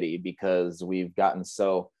society, because we've gotten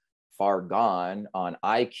so far gone on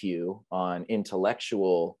IQ, on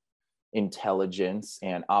intellectual intelligence,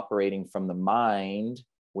 and operating from the mind,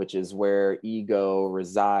 which is where ego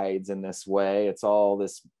resides in this way. It's all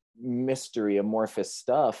this mystery, amorphous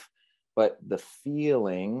stuff. But the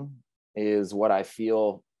feeling is what I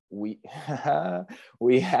feel we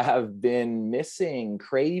have been missing,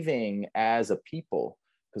 craving as a people,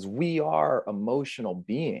 because we are emotional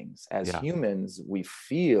beings. As humans, we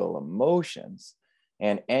feel emotions.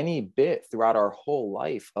 And any bit throughout our whole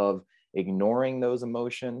life of ignoring those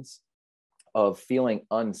emotions, of feeling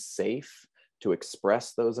unsafe to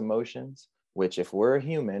express those emotions, which, if we're a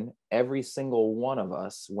human, every single one of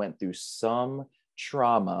us went through some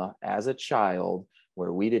trauma as a child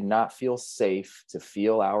where we did not feel safe to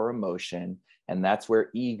feel our emotion. And that's where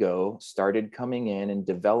ego started coming in and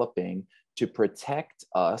developing to protect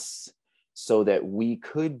us, so that we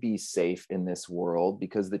could be safe in this world.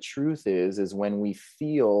 Because the truth is when we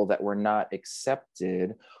feel that we're not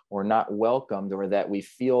accepted or not welcomed, or that we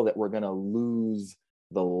feel that we're going to lose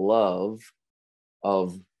the love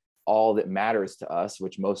of all that matters to us,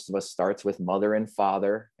 which most of us starts with mother and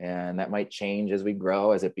father, and that might change as we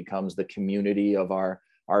grow, as it becomes the community of our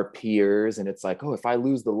peers. And it's like, oh, if I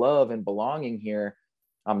lose the love and belonging here,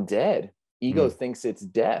 I'm dead. Ego thinks it's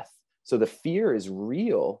death. So the fear is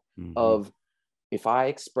real of, if I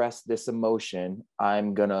express this emotion,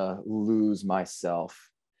 I'm gonna lose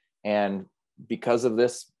myself. And because of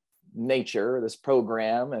this nature, this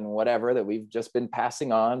program and whatever that we've just been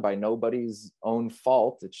passing on by nobody's own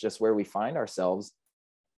fault, it's just where we find ourselves.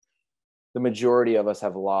 The majority of us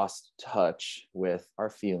have lost touch with our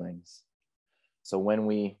feelings. So when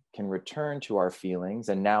we can return to our feelings.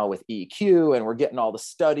 And now with EQ, and we're getting all the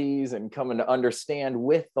studies and coming to understand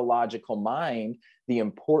with the logical mind the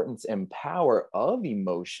importance and power of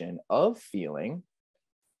emotion, of feeling,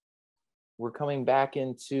 we're coming back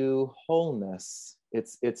into wholeness.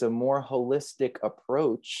 It's a more holistic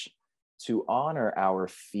approach to honor our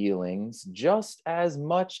feelings just as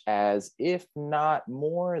much as, if not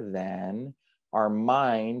more than, our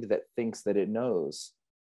mind that thinks that it knows.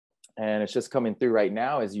 And it's just coming through right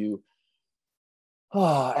now as you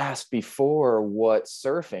asked before what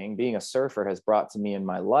surfing, being a surfer, has brought to me in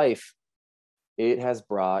my life. It has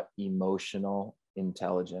brought emotional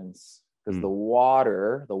intelligence, because the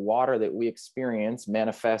water that we experience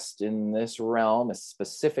manifest in this realm,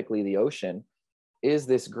 specifically the ocean, is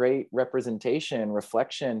this great representation,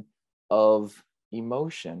 reflection of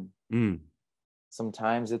emotion.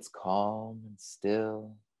 Sometimes it's calm and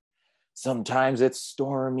still. Sometimes it's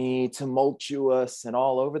stormy, tumultuous, and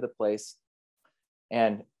all over the place.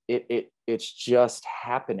 And it's just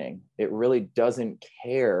happening. It really doesn't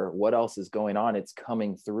care what else is going on. It's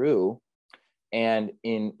coming through. And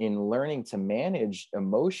in learning to manage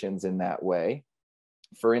emotions in that way,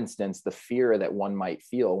 for instance, the fear that one might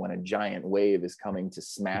feel when a giant wave is coming to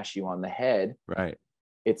smash you on the head. Right.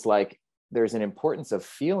 It's like there's an importance of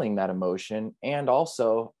feeling that emotion, and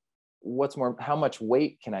also what's more, how much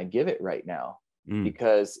weight can I give it right now?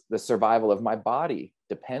 Because the survival of my body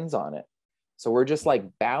depends on it. So we're just like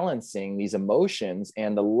balancing these emotions,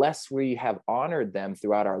 and the less we have honored them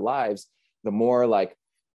throughout our lives, the more like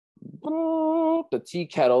the tea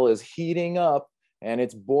kettle is heating up and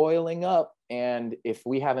it's boiling up. And if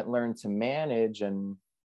we haven't learned to manage, and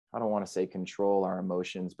I don't want to say control our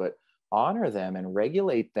emotions, but honor them and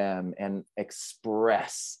regulate them and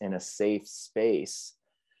express in a safe space,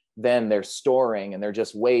 then they're storing and they're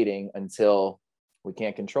just waiting until we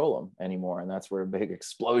can't control them anymore. And that's where a big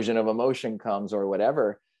explosion of emotion comes, or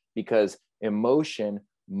whatever, because emotion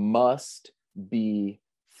must be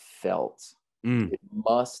felt. It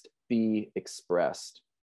must be expressed.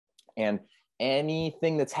 And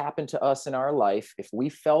anything that's happened to us in our life, if we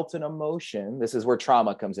felt an emotion, this is where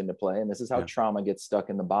trauma comes into play. And this is how trauma gets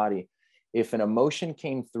stuck in the body. If an emotion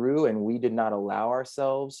came through and we did not allow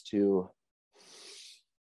ourselves to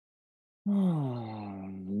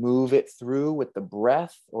move it through with the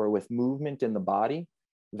breath or with movement in the body,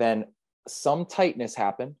 then some tightness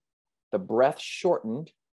happened, the breath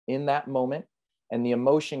shortened in that moment, and the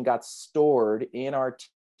emotion got stored in our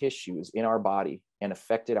tissues, in our body, and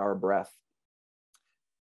affected our breath.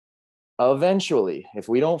 Eventually, if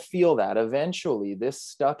we don't feel that, eventually this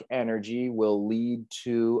stuck energy will lead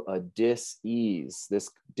to a dis-ease.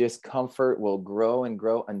 This discomfort will grow and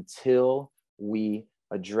grow until we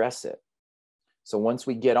address it. So once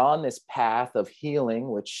we get on this path of healing,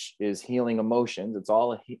 which is healing emotions, it's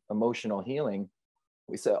all emotional healing.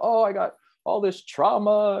 We say, oh, I got all this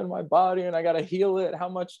trauma in my body and I got to heal it. How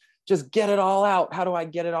much? Just get it all out. How do I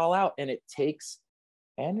get it all out? And it takes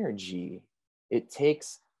energy. It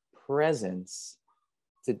takes presence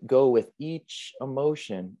to go with each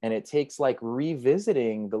emotion. And it takes like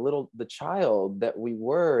revisiting the child that we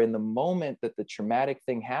were in the moment that the traumatic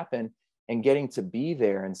thing happened, and getting to be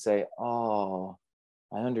there and say, oh,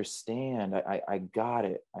 I understand. I got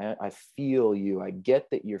it. I feel you. I get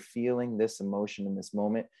that you're feeling this emotion in this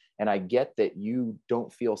moment. And I get that you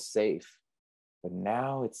don't feel safe, but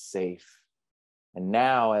now it's safe. And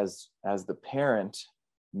now as the parent,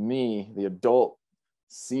 me, the adult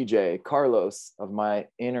CJ, Carlos, of my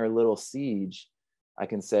inner little siege, I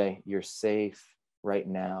can say, you're safe right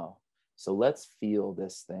now. So let's feel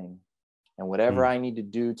this thing. And whatever I need to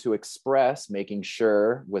do to express, making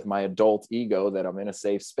sure with my adult ego that I'm in a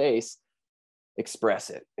safe space, express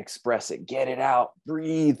it, get it out,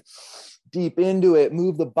 breathe deep into it,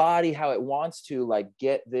 move the body how it wants to, like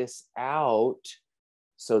get this out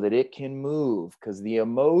so that it can move, because the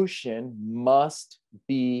emotion must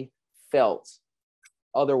be felt.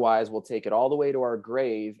 Otherwise, we'll take it all the way to our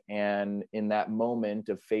grave. And in that moment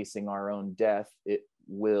of facing our own death, it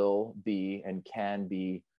will be and can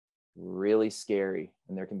be really scary.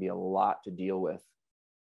 And there can be a lot to deal with.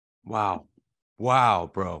 Wow,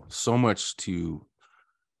 bro. So much to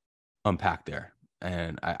unpack there.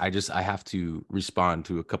 And I have to respond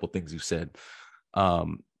to a couple things you said.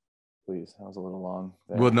 Please, that was a little long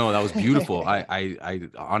there. Well, no, that was beautiful. I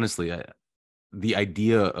honestly, the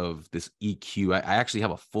idea of this EQ, I actually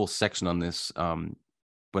have a full section on this,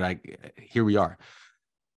 but here we are.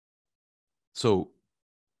 So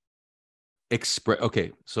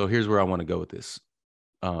okay, so here's where I want to go with this.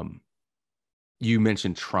 You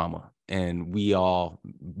mentioned trauma, and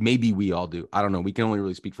maybe we all do. I don't know. We can only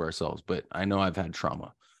really speak for ourselves, but I know I've had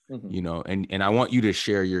trauma. Mhm. you know, and I want you to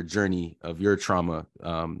share your journey of your trauma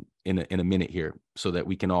in a minute here, so that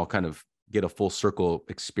we can all kind of get a full circle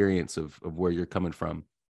experience of where you're coming from.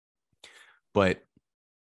 But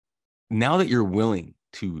now that you're willing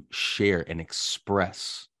to share and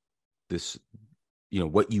express this, you know,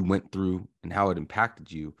 what you went through and how it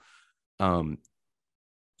impacted you, um,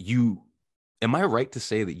 you, am I right to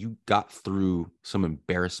say that you got through some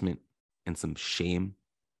embarrassment and some shame?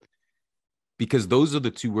 Because those are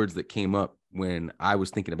the two words that came up when I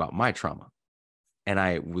was thinking about my trauma, and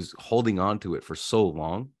I was holding on to it for so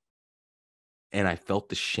long, and I felt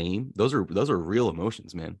the shame. Those are real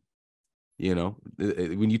emotions, man. You know,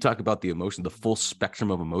 when you talk about the emotion, the full spectrum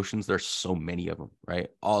of emotions, there's so many of them, right?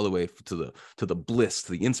 All the way to the bliss,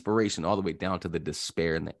 to the inspiration, all the way down to the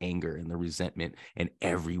despair and the anger and the resentment and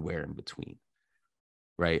everywhere in between,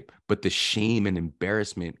 right? But the shame and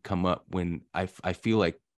embarrassment come up when I feel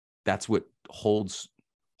like that's what holds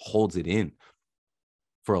it in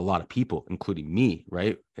for a lot of people, including me,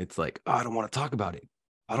 right? It's like, oh, I don't want to talk about it.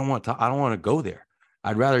 I don't want to go there.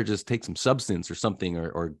 I'd rather just take some substance or something,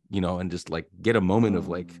 or you know, and just like get a moment of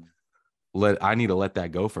like, I need to let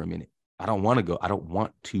that go for a minute. I don't want to go. I don't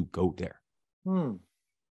want to go there. I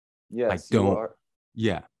Yes, you don't. are.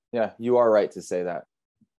 Yeah. Yeah, you are right to say that.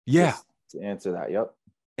 Yeah. Just to answer that. Yep.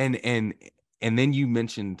 And then you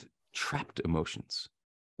mentioned trapped emotions,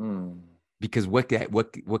 because what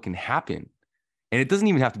can happen, and it doesn't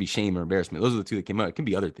even have to be shame or embarrassment. Those are the two that came out. It can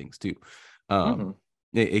be other things too.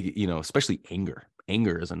 You know, especially anger.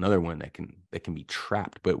 Anger is another one that can be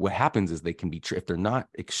trapped. But what happens is they can be if they're not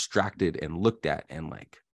extracted and looked at and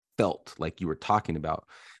like felt, like you were talking about,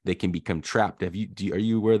 they can become trapped. Are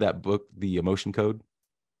you aware of that book, The Emotion Code?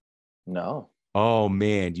 No. Oh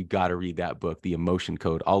man, you got to read that book, The Emotion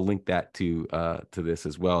Code. I'll link that to this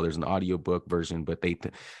as well. There's an audiobook version, but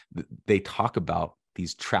they talk about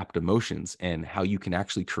these trapped emotions and how you can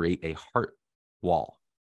actually create a heart wall,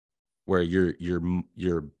 where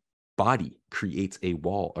your body creates a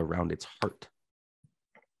wall around its heart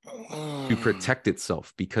to protect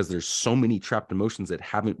itself, because there's so many trapped emotions that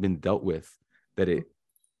haven't been dealt with, that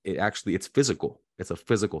it's physical. It's a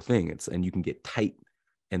physical thing. And you can get tight,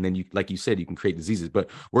 and then you, like you said, you can create diseases. But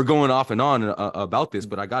we're going off and on about this,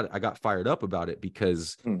 but I got fired up about it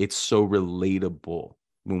because it's so relatable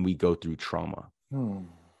when we go through trauma.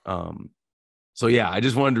 So yeah, I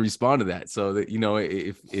just wanted to respond to that, so that, you know,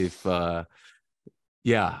 if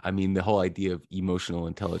yeah, I mean, the whole idea of emotional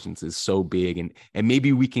intelligence is so big, and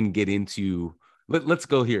maybe we can get into, let's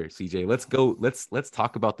go here, CJ. Let's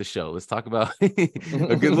talk about the show. Let's talk about a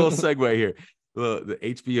good little segue here. The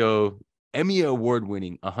HBO Emmy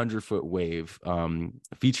award-winning 100-Foot Wave,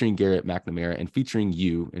 featuring Garrett McNamara and featuring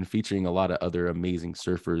you and featuring a lot of other amazing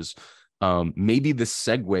surfers. Maybe the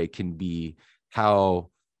segue can be how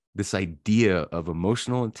this idea of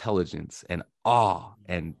emotional intelligence and awe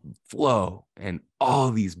and flow and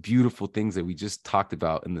all these beautiful things that we just talked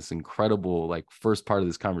about in this incredible, like, first part of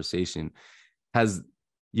this conversation has,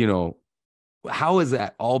 you know, how has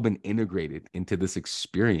that all been integrated into this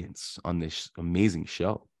experience on this amazing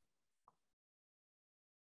show?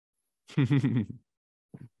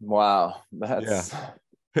 Wow, Yeah.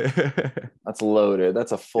 that's loaded.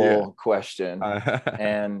 That's a full question.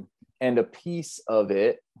 and a piece of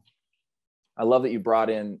it, I love that you brought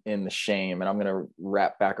in the shame, and I'm going to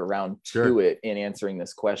wrap back around to it in answering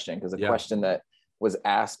this question, because a question that was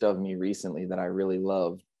asked of me recently that I really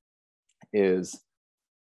love is,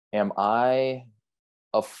 am I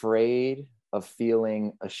afraid of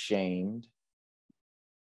feeling ashamed,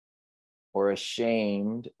 or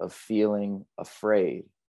ashamed of feeling afraid?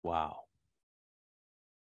 Wow.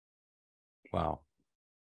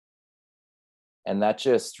 And that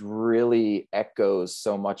just really echoes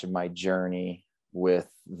so much of my journey with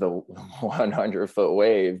the 100-foot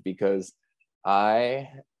wave, because I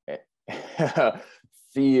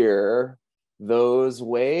fear those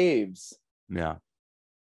waves. Yeah.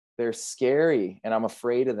 They're scary, and I'm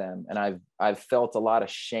afraid of them. And I've felt a lot of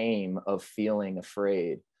shame of feeling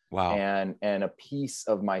afraid. Wow. And a piece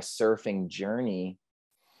of my surfing journey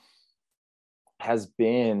has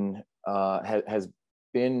been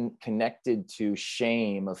connected to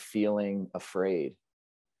shame of feeling afraid,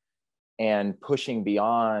 and pushing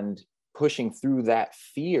through that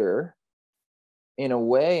fear in a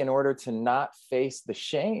way in order to not face the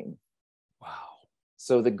shame. Wow.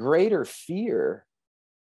 So the greater fear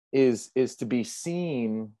is to be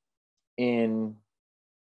seen in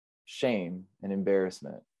shame and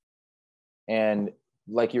embarrassment. And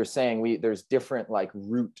like you're saying, there's different like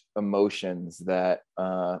root emotions that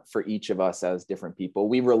for each of us as different people,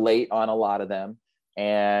 we relate on a lot of them.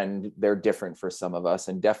 and they're different for some of us.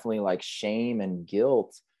 And definitely like shame and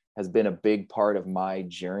guilt has been a big part of my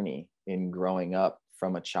journey in growing up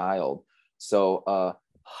from a child. So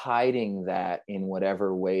hiding that in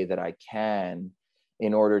whatever way that I can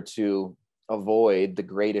in order to avoid the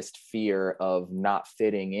greatest fear of not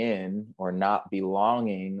fitting in or not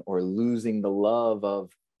belonging or losing the love of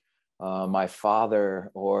my father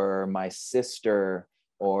or my sister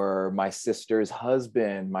or my sister's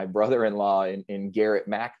husband, my brother-in-law in Garrett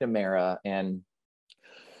McNamara, and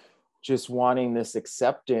just wanting this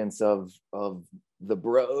acceptance of the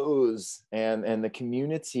bros and the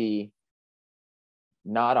community,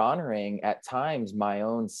 not honoring at times my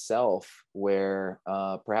own self, where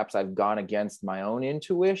perhaps I've gone against my own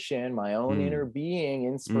intuition, my own inner being,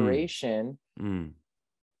 inspiration,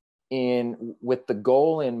 in with the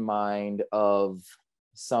goal in mind of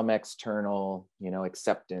some external,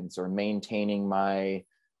 acceptance or maintaining my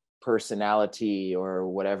personality or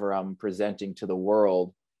whatever I'm presenting to the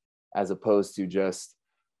world, as opposed to just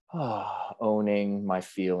owning my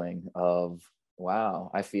feeling of,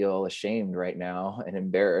 wow, I feel ashamed right now and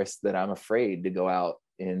embarrassed that I'm afraid to go out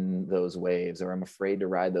in those waves, or I'm afraid to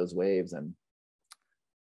ride those waves, and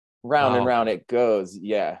round and round it goes.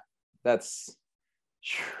 Yeah, that's,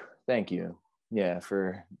 thank you. Yeah,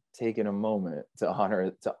 for taking a moment to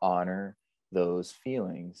honor those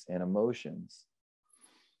feelings and emotions.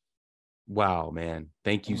 Wow, man.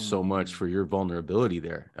 Thank you so much for your vulnerability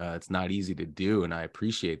there. It's not easy to do, and I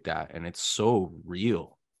appreciate that. And it's so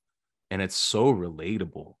real and it's so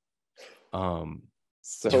relatable.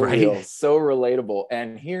 So right? Real, so relatable.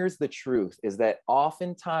 And here's the truth, is that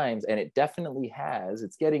oftentimes, and it definitely has,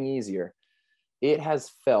 it's getting easier, it has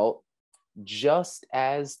felt just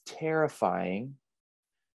as terrifying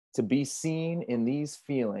to be seen in these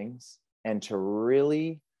feelings and to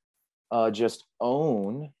really just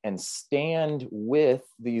own and stand with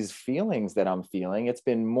these feelings that I'm feeling. It's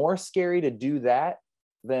been more scary to do that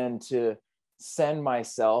than to send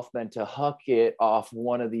myself, than to huck it off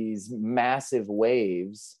one of these massive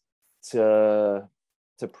waves to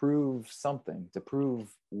prove something, to prove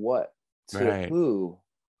what, to who.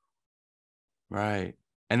 Right.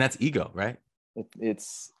 And that's ego, right?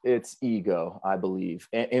 It's ego, I believe.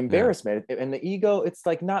 Embarrassment. And the ego, it's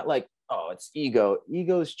like, not like, oh, it's ego.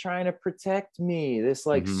 Ego's trying to protect me, this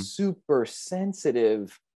like super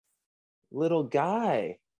sensitive little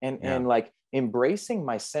guy. And like embracing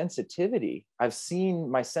my sensitivity. I've seen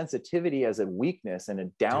my sensitivity as a weakness and a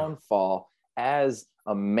downfall as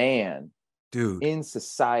a man, dude, in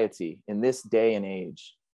society in this day and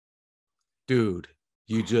age. Dude,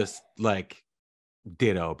 you just like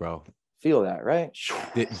ditto, bro. Feel that, right?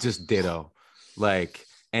 Just ditto. Like,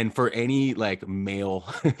 and for any like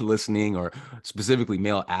male listening, or specifically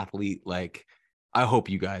male athlete, like, I hope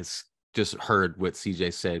you guys just heard what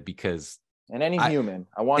CJ said, because and any human,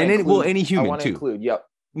 I want to include, any human, I want to include, yep.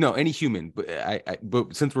 No, any human, but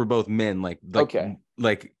but since we're both men, like okay,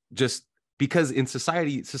 like, just because in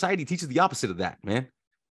society teaches the opposite of that, man.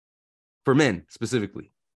 For men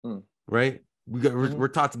specifically, right? We're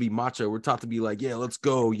taught to be macho. We're taught to be like, yeah, let's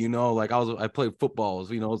go. Like I played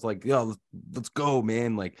footballs. It's like, yeah, let's go,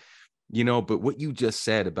 man. Like, but what you just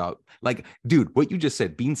said about, like, dude, what you just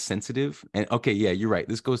said, being sensitive, and okay, yeah, you're right.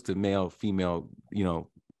 This goes to male, female,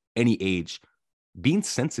 any age. Being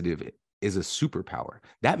sensitive is a superpower.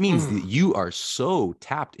 That means that you are so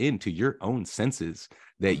tapped into your own senses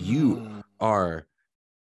that you are.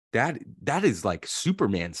 That is like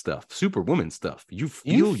Superman stuff, Superwoman stuff. You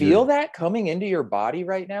feel that coming into your body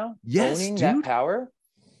right now? Yes, owning dude. That power?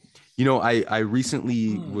 I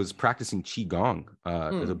recently was practicing Qigong.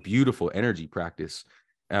 It's a beautiful energy practice.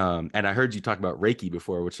 And I heard you talk about Reiki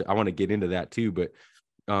before, which I want to get into that too. But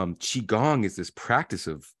Qigong is this practice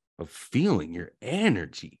of feeling your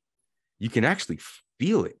energy. You can actually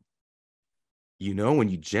feel it, when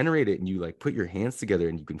you generate it and you like put your hands together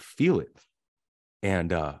and you can feel it.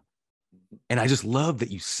 And I just love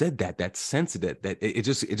that you said that sensitive, that it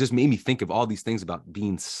just made me think of all these things about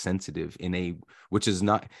being sensitive which is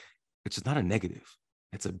not a negative.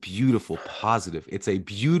 It's a beautiful positive. It's a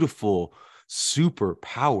beautiful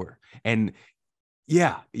superpower. And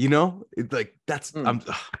yeah, it's like, that's,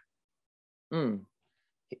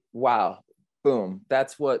 wow. Boom.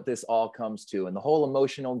 That's what this all comes to. And the whole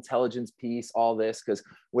emotional intelligence piece, all this, because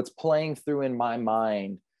what's playing through in my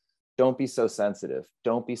mind, don't be so sensitive.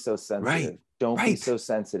 Don't be so sensitive. Right. Don't be so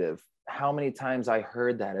sensitive. How many times I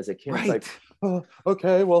heard that as a kid? It's like, oh,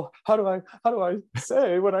 okay, well, how do I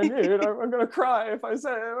say what I need? I'm gonna cry if I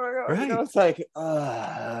say it. It's like,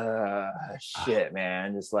 shit,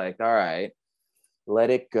 man. Just like, all right, let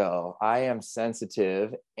it go. I am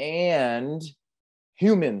sensitive, and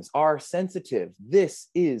Humans are sensitive. This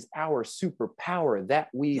is our superpower that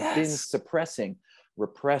we've been Yes. suppressing,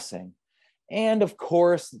 repressing. And of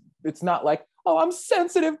course, it's not like, oh, I'm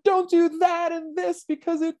sensitive, don't do that and this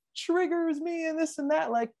because it triggers me and this and that.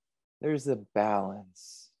 Like, there's a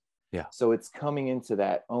balance. Yeah. So it's coming into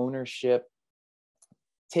that ownership,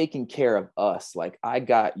 taking care of us. Like, I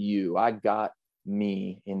got you, I got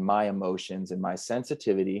me in my emotions and my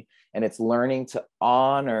sensitivity. And it's learning to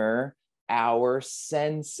honor our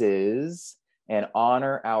senses and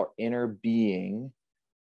honor our inner being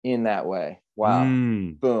in that way. Wow.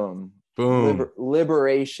 Boom. Boom.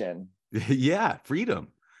 Liberation. Yeah,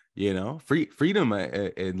 freedom. Freedom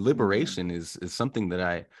and liberation is something that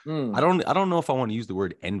I don't know if I want to use the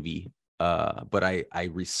word envy, but I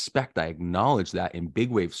respect, I acknowledge that in big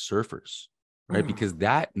wave surfers, right? Because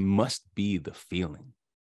that must be the feeling.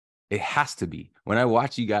 It has to be. When I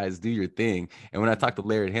watch you guys do your thing, and when I talk to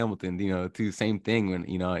Laird Hamilton, too, same thing. When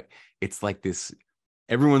it's like this,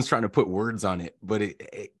 everyone's trying to put words on it, but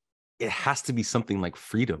it has to be something like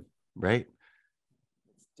freedom, right?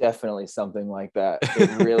 Definitely something like that.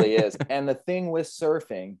 It really is. And the thing with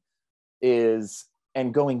surfing is,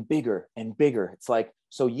 and going bigger and bigger, it's like,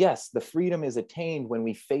 so yes, the freedom is attained when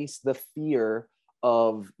we face the fear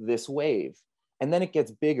of this wave. And then it gets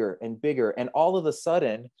bigger and bigger. And all of a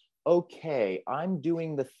sudden, okay, I'm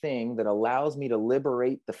doing the thing that allows me to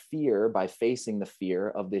liberate the fear by facing the fear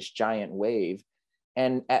of this giant wave.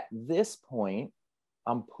 And at this point,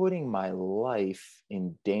 I'm putting my life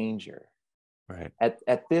in danger. Right.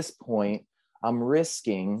 At this point, I'm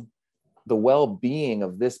risking the well-being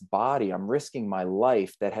of this body. I'm risking my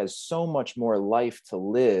life that has so much more life to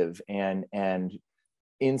live and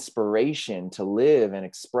inspiration to live and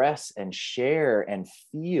express and share and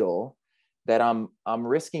feel, that I'm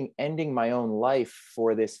risking ending my own life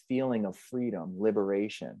for this feeling of freedom,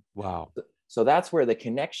 liberation. Wow. So that's where the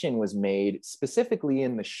connection was made, specifically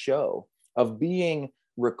in the show, of being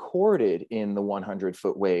recorded in the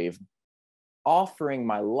 100-foot wave, offering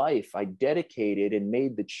my life. I dedicated and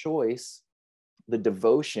made the choice, the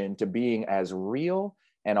devotion to being as real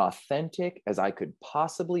and authentic as I could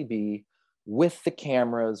possibly be, with the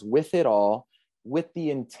cameras, with it all, with the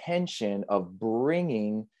intention of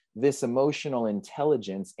bringing this emotional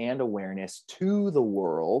intelligence and awareness to the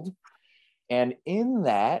world. And in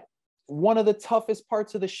that, one of the toughest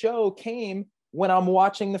parts of the show came when I'm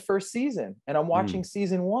watching the first season, and I'm watching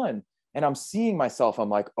season 1, and I'm seeing myself. I'm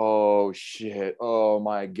like, oh shit, oh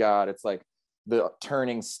my God. It's like the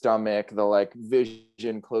turning stomach, the like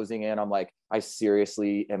vision closing in. I'm like, I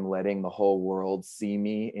seriously am letting the whole world see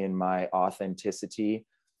me in my authenticity.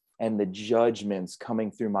 And the judgments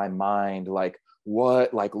coming through my mind, like,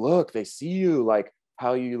 what, like, look, they see you, like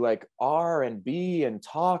how you like are and be and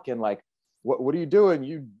talk, and like, what are you doing,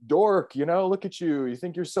 you dork, look at you, you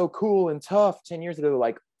think you're so cool and tough. 10 years ago,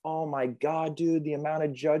 like, oh my God, dude, the amount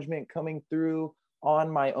of judgment coming through on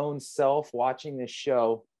my own self watching this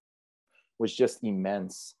show was just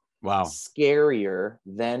immense. Wow. Scarier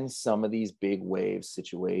than some of these big wave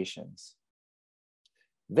situations.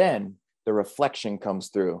 Then the reflection comes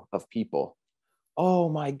through of people. Oh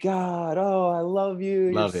my God. Oh, I love you.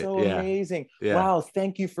 You're so amazing. Yeah. Wow.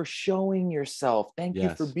 Thank you for showing yourself. Thank you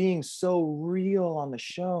for Yes. being so real on the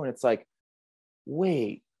show. And it's like,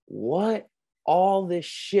 wait, what? All this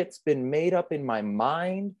shit's been made up in my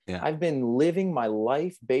mind. Yeah. I've been living my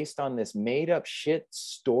life based on this made up shit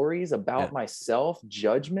stories about myself,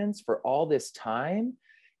 judgments for all this time.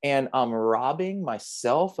 And I'm robbing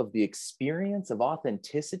myself of the experience of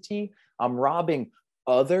authenticity. I'm robbing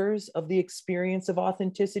others of the experience of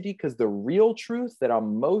authenticity, because the real truth that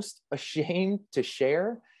I'm most ashamed to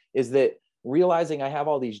share is that realizing I have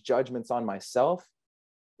all these judgments on myself,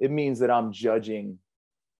 it means that I'm judging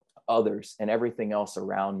others and everything else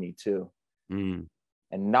around me too. And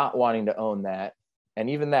not wanting to own that. And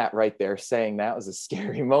even that right there, saying that was a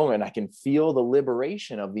scary moment. I can feel the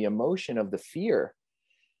liberation of the emotion of the fear,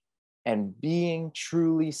 and being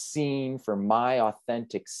truly seen for my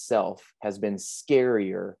authentic self has been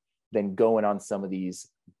scarier than going on some of these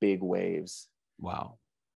big waves. Wow.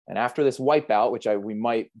 And after this wipeout, which we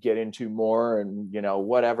might get into more and,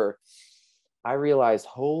 whatever, I realized,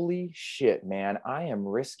 holy shit, man, I am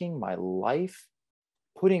risking my life,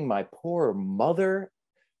 putting my poor mother,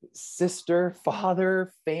 sister,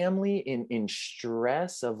 father, family in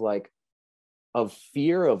stress of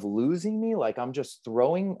fear of losing me. Like, I'm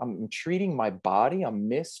treating my body, I'm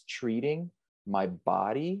mistreating my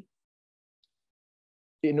body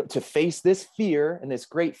to face this fear and this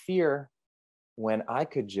great fear, when I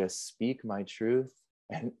could just speak my truth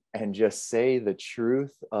and just say the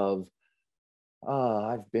truth of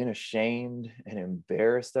I've been ashamed and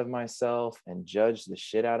embarrassed of myself and judged the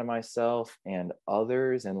shit out of myself and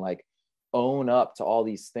others, and like own up to all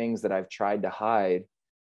these things that I've tried to hide.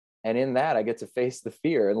 And in that, I get to face the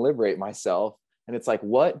fear and liberate myself. And it's like,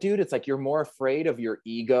 what, dude? It's like you're more afraid of your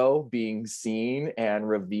ego being seen and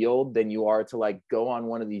revealed than you are to like go on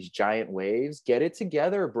one of these giant waves. Get it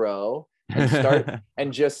together, bro. And start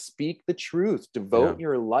and just speak the truth. Yeah. Devote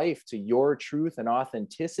your life to your truth and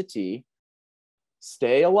authenticity.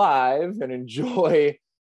 Stay alive and enjoy.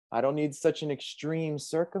 I don't need such an extreme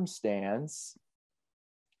circumstance.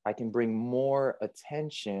 I can bring more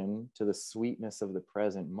attention to the sweetness of the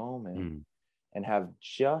present moment and have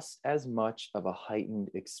just as much of a heightened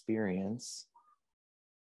experience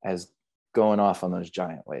as going off on those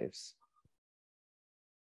giant waves.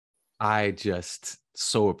 I just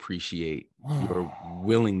so appreciate your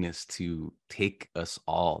willingness to take us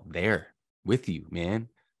all there with you, man.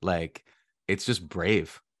 Like, it's just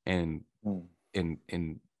brave and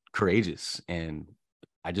and courageous, and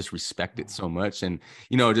I just respect it so much. And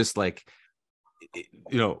just like,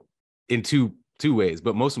 in two ways,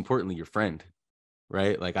 but most importantly, your friend,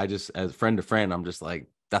 right? Like, I just, as friend to friend, I'm just like,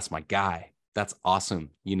 that's my guy. That's awesome,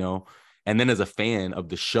 And then as a fan of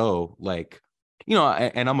the show, like,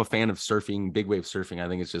 and I'm a fan of surfing, big wave surfing. I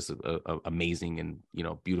think it's just amazing and,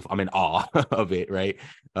 beautiful. I'm in awe of it, right?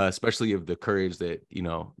 Especially of the courage that,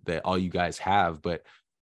 that all you guys have. But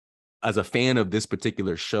as a fan of this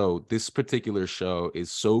particular show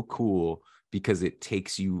is so cool because it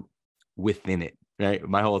takes you within it, right?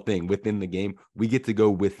 My whole thing within the game, we get to go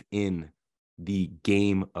within the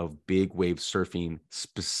game of big wave surfing,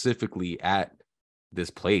 specifically at this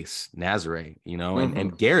place, Nazaré,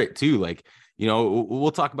 and Garrett too. Like,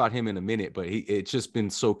 we'll talk about him in a minute, but it's just been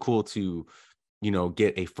so cool to,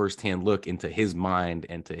 get a firsthand look into his mind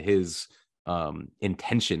and to his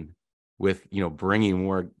intention with, bringing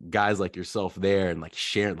more guys like yourself there and like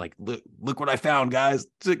sharing, like, look what I found, guys.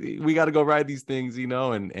 We got to go ride these things,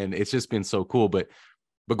 and it's just been so cool. But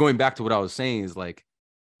going back to what I was saying is like,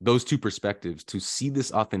 those two perspectives, to see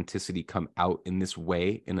this authenticity come out in this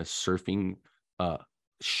way in a surfing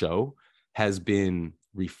show has been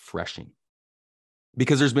refreshing,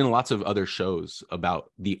 because there's been lots of other shows about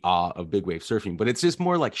the awe of big wave surfing, but it's just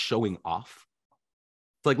more like showing off.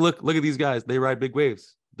 It's like, look at these guys. They ride big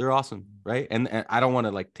waves. They're awesome. Right. And I don't want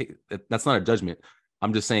to like take, that's not a judgment.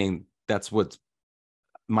 I'm just saying that's what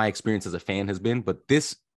my experience as a fan has been. But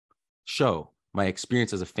this show, my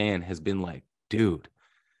experience as a fan has been like, dude,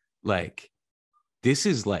 like, this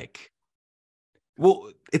is like,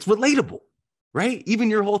 well, it's relatable, right?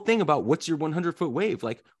 Even your whole thing about what's your 100-foot wave.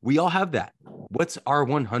 Like, we all have that. What's our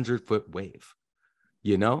 100-foot wave?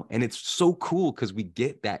 And it's so cool because we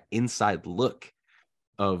get that inside look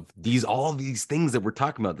of all these things that we're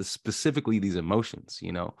talking about, specifically these emotions,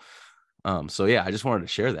 So yeah, I just wanted to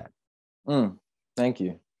share that. Thank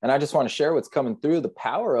you. And I just want to share what's coming through. The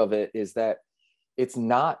power of it is that it's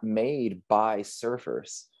not made by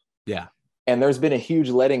surfers. Yeah. And there's been a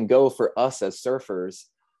huge letting go for us as surfers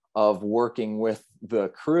of working with the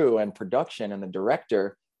crew and production and the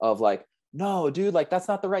director of like, no, dude, like, that's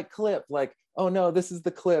not the right clip. Like, oh no, this is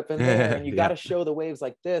the clip and there, and you got to show the waves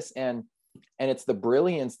like this. And it's the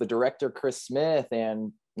brilliance, the director, Chris Smith,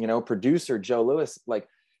 and, producer Joe Lewis, like,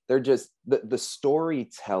 they're just the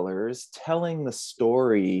storytellers telling the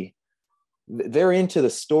story. They're into the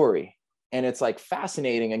story. And it's like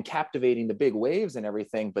fascinating and captivating, the big waves and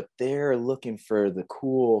everything, but they're looking for the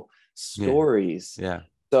cool stories. Yeah.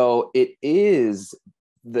 So it is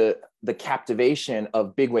the captivation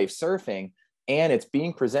of big wave surfing, and it's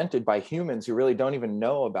being presented by humans who really don't even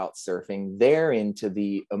know about surfing. They're into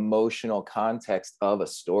the emotional context of a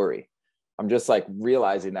story. I'm just like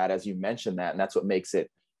realizing that as you mentioned that, and that's what makes it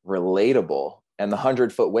relatable. And the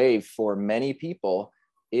 100-foot wave for many people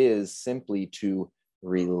is simply to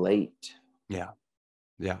relate. Yeah.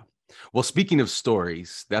 Yeah. Well, speaking of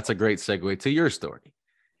stories, that's a great segue to your story.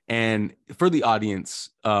 And for the audience,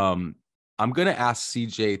 I'm going to ask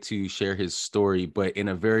CJ to share his story, but in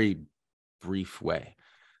a very brief way,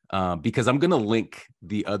 because I'm going to link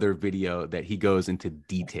the other video that he goes into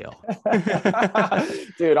detail.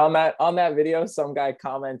 Dude, on that video, some guy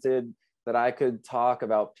commented that I could talk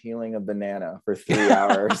about peeling a banana for 3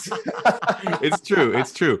 hours. It's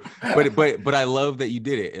true. But I love that you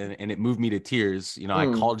did it, and it moved me to tears. I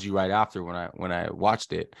called you right after when I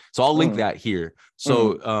watched it. So I'll link that here.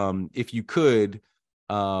 So if you could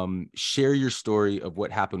share your story of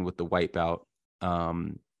what happened with the wipeout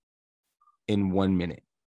in 1 minute.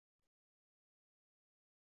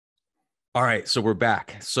 All right, so we're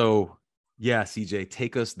back. So yeah, CJ,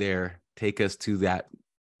 take us there. Take us to that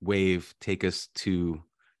wave take us to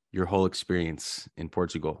your whole experience in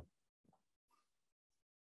Portugal?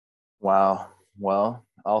 Wow. Well,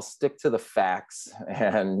 I'll stick to the facts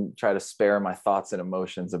and try to spare my thoughts and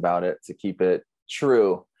emotions about it to keep it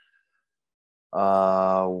true.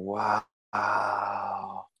 Wow.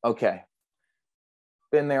 Okay.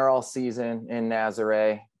 Been there all season in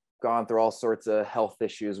Nazaré, gone through all sorts of health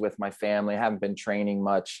issues with my family, haven't been training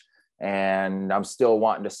much, and I'm still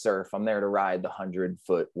wanting to surf. I'm there to ride the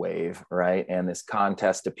 100-foot wave, right? And this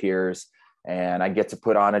contest appears, and I get to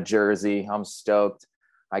put on a jersey. I'm stoked.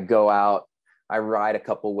 I go out, I ride a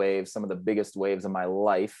couple waves, some of the biggest waves of my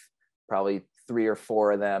life, probably 3 or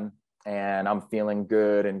 4 of them, and I'm feeling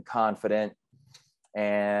good and confident.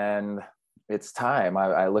 And it's time.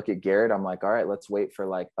 I look at Garrett. I'm like, all right, let's wait for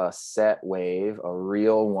like a set wave, a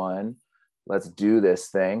real one. Let's do this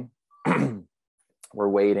thing. We're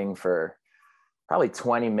waiting for probably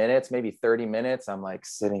 20 minutes, maybe 30 minutes. I'm like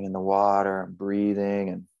sitting in the water, I'm breathing,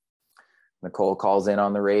 and Nicole calls in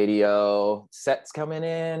on the radio. Set's coming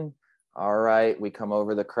in. All right, we come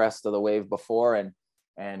over the crest of the wave before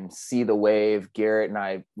and see the wave. Garrett and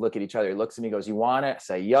I look at each other. He looks at me, goes, "You want it?" I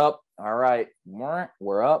say, "Yup." All right,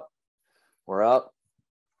 we're up. We're up.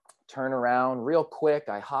 Turn around real quick.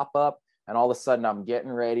 I hop up, and all of a sudden I'm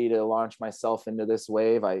getting ready to launch myself into this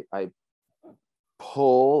wave. I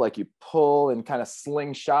pull, like you pull and kind of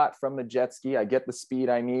slingshot from the jet ski. I get the speed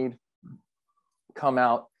I need, come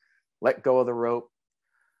out, let go of the rope.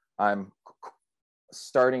 I'm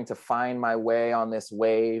starting to find my way on this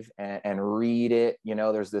wave and read it. You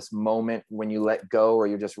know, there's this moment when you let go or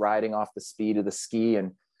you're just riding off the speed of the ski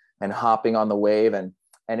and hopping on the wave, and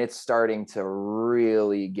it's starting to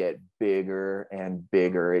really get bigger and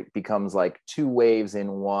bigger. It becomes like 2 waves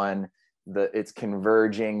in one. It's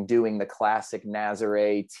converging, doing the classic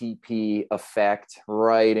Nazaré TP effect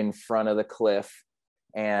right in front of the cliff,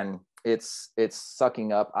 and it's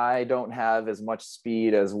sucking up. I don't have as much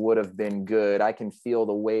speed as would have been good. I can feel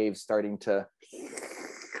the waves starting to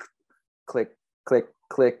click, click,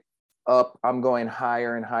 click up. I'm going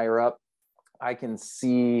higher and higher up. I can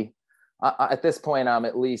see at this point, I'm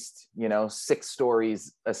at least, 6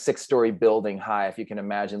 stories, a 6-story building high. If you can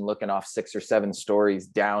imagine looking off 6 or 7 stories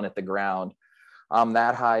down at the ground, I'm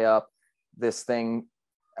that high up. This thing,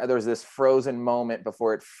 there's this frozen moment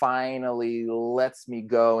before it finally lets me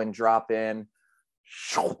go and drop in.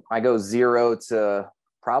 I go 0 to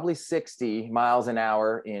probably 60 miles an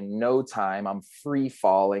hour in no time. I'm free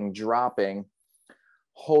falling, dropping,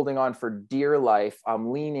 holding on for dear life.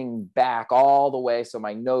 I'm leaning back all the way so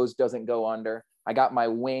my nose doesn't go under. I got my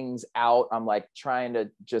wings out. I'm like trying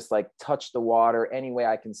to just like touch the water any way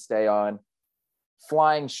I can stay on.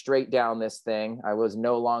 Flying straight down this thing. I was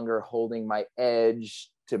no longer holding my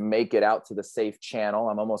edge to make it out to the safe channel.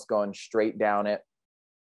 I'm almost going straight down it.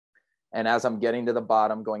 And as I'm getting to the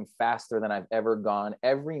bottom, going faster than I've ever gone,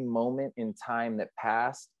 every moment in time that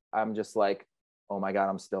passed, I'm just like, oh my God,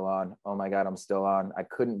 I'm still on. Oh my God, I'm still on. I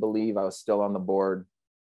couldn't believe I was still on the board.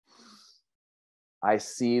 I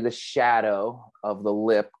see the shadow of the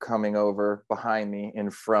lip coming over behind me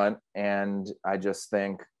in front. And I just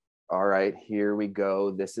think, all right, here we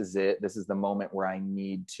go. This is it. This is the moment where I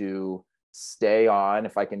need to stay on.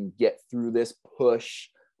 If I can get through this push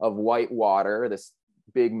of white water, this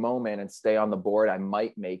big moment, and stay on the board, I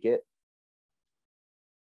might make it.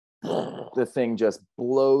 The thing just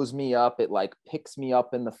blows me up. It like picks me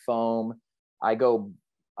up in the foam. I go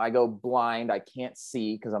blind. I can't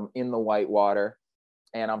see because I'm in the white water,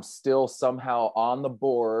 and I'm still somehow on the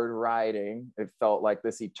board riding. It felt like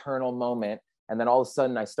this eternal moment. And then all of a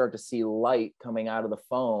sudden I start to see light coming out of the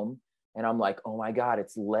foam, and I'm like, oh my God,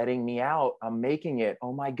 it's letting me out. I'm making it.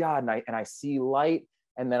 Oh my God. And I see light,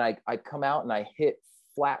 and then I come out and I hit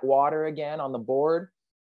flat water again on the board,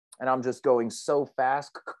 and I'm just going so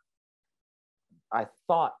fast. I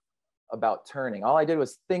thought about turning. All I did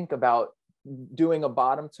was think about doing a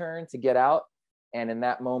bottom turn to get out. And in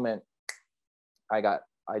that moment, I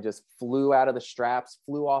just flew out of the straps,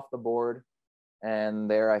 flew off the board.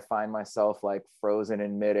 And there I find myself like frozen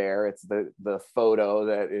in midair. It's the photo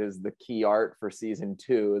that is the key art for season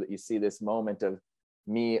 2, that you see this moment of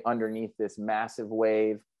me underneath this massive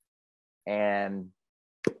wave, and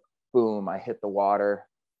boom, I hit the water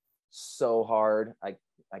so hard. I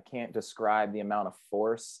can't describe the amount of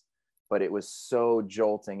force, but it was so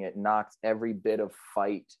jolting. It knocked every bit of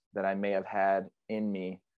fight that I may have had in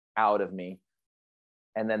me out of me.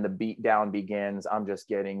 And then the beat down begins. I'm just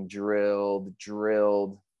getting drilled,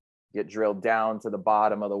 get drilled down to the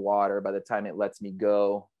bottom of the water. By the time it lets me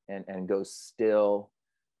go and go still,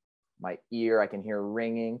 my ear, I can hear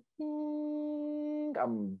ringing.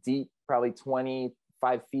 I'm deep, probably 20,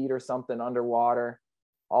 5 feet or something underwater.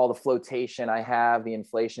 All the flotation I have, the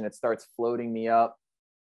inflation, it starts floating me up.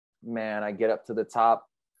 Man, I get up to the top,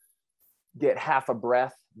 get half a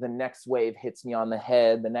breath. The next wave hits me on the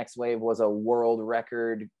head. The next wave was a world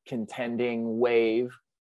record contending wave.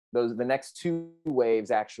 The next 2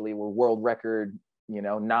 waves actually were world record,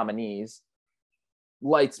 nominees.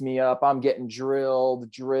 Lights me up. I'm getting drilled,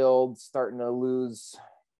 starting to lose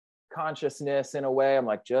consciousness in a way. I'm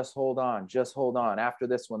like, just hold on. After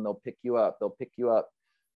this one, they'll pick you up.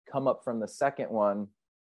 Come up from the second one,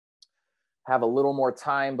 have a little more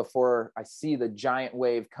time before I see the giant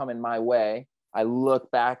wave coming my way. I look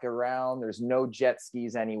back around. There's no jet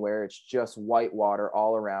skis anywhere. It's just white water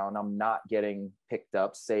all around. I'm not getting picked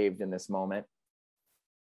up, saved in this moment.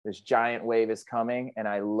 This giant wave is coming, and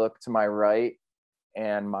I look to my right,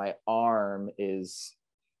 and my arm is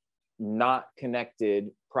not connected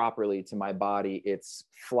properly to my body. It's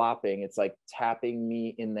flopping. It's like tapping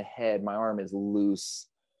me in the head. My arm is loose.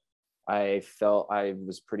 I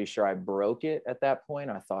was pretty sure I broke it at that point.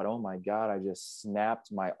 I thought, oh my God, I just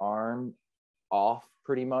snapped my arm off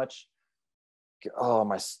pretty much. Oh,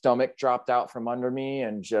 my stomach dropped out from under me,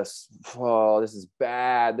 and just, oh, this is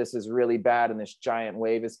bad. This is really bad. And this giant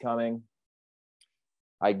wave is coming.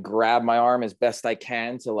 I grab my arm as best I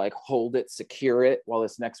can to like hold it, secure it while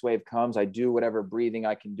this next wave comes. I do whatever breathing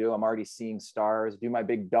I can do. I'm already seeing stars. Do my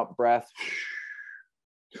big dump breath.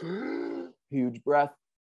 Huge breath.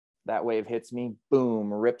 That wave hits me.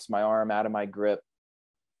 Boom, rips my arm out of my grip.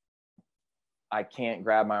 I can't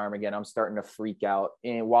grab my arm again. I'm starting to freak out.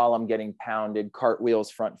 And while I'm getting pounded,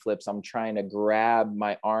 cartwheels, front flips, I'm trying to grab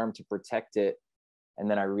my arm to protect it. And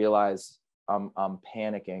then I realize I'm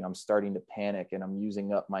panicking. I'm starting to panic, and I'm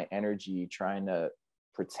using up my energy trying to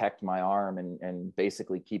protect my arm and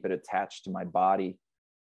basically keep it attached to my body.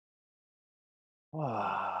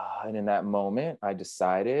 And in that moment, I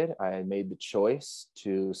made the choice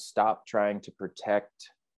to stop trying to protect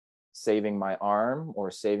saving my arm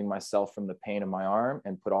or saving myself from the pain of my arm,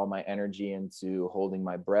 and put all my energy into holding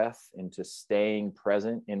my breath, into staying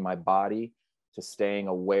present in my body, to staying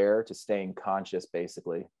aware, to staying conscious,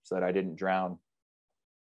 basically, so that I didn't drown.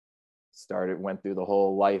 Went through the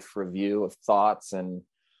whole life review of thoughts and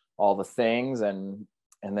all the things, and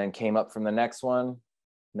then came up from the next one.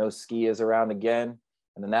 No ski is around again.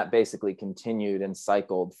 And then that basically continued and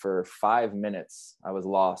cycled for 5 minutes. I was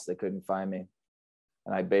lost. They couldn't find me.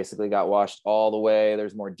 And I basically got washed all the way.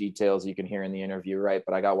 There's more details you can hear in the interview, right?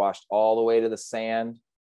 But I got washed all the way to the sand,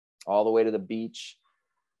 all the way to the beach.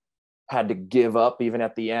 Had to give up even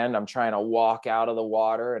at the end. I'm trying to walk out of the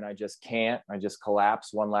water, and I just can't. I just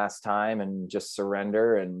collapse one last time and just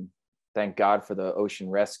surrender. And thank God for the ocean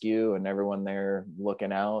rescue and everyone there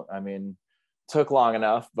looking out. I mean, took long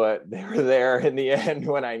enough, but they were there in the end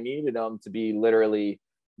when I needed them to be literally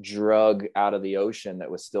drug out of the ocean that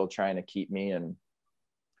was still trying to keep me. And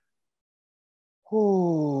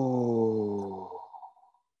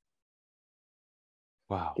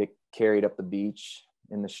wow. Get carried up the beach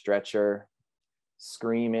in the stretcher,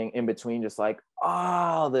 screaming in between, just like,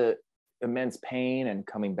 the immense pain, and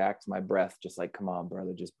coming back to my breath, just like, come on,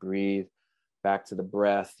 brother, just breathe back to the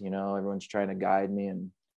breath. Everyone's trying to guide me.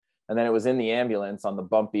 And then it was in the ambulance on the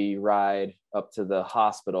bumpy ride up to the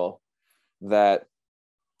hospital that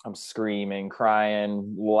I'm screaming,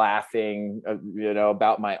 crying, laughing,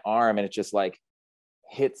 about my arm. And it just like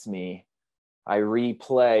hits me. I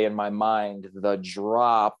replay in my mind the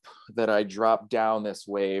drop that I dropped down this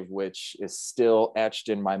wave, which is still etched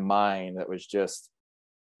in my mind. That was just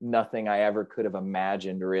nothing I ever could have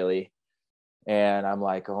imagined, really. And I'm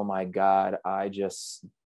like, oh my God, I just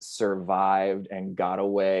survived and got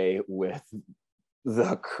away with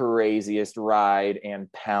the craziest ride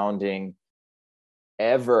and pounding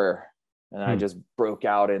ever. And I just broke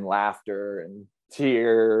out in laughter and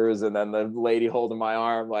tears. And then the lady holding my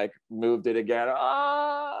arm like moved it again.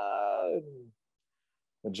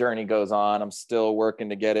 The journey goes on. I'm still working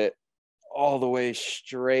to get it all the way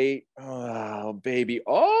straight. Oh, baby.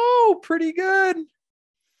 Oh, pretty good.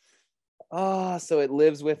 So it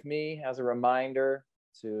lives with me as a reminder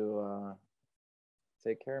to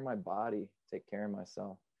take care of my body, take care of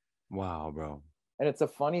myself. Wow, bro. And it's a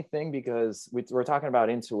funny thing because we're talking about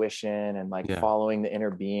intuition and like following the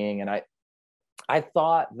inner being. And I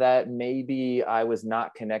thought that maybe I was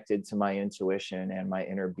not connected to my intuition and my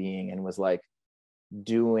inner being, and was like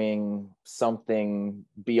doing something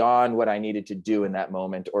beyond what I needed to do in that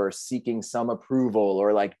moment, or seeking some approval,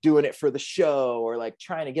 or like doing it for the show, or like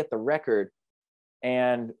trying to get the record.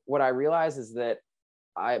 And what I realized is that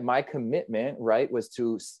my commitment, right, was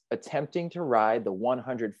to attempting to ride the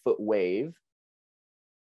 100-foot wave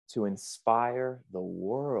to inspire the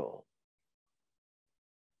world.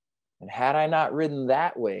 And had I not ridden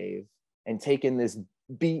that wave and taken this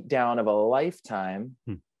beat down of a lifetime,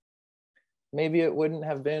 maybe it wouldn't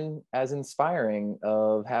have been as inspiring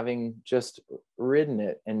of having just ridden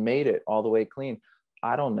it and made it all the way clean.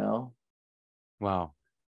 I don't know. Wow.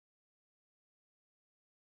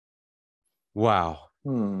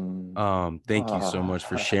 Thank you so much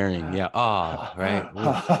for sharing. Yeah. Right.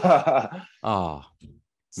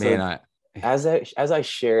 Man, as I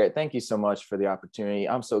share it, thank you so much for the opportunity.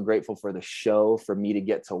 I'm so grateful for the show, for me to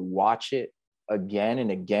get to watch it again and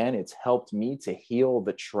again. It's helped me to heal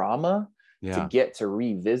the trauma, to get to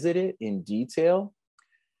revisit it in detail.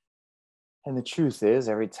 And the truth is,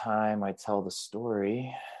 every time I tell the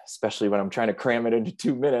story, especially when I'm trying to cram it into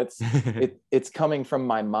 2 minutes, it's coming from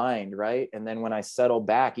my mind, right? And then when I settle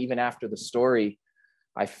back, even after the story,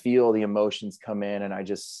 I feel the emotions come in, and I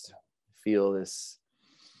just feel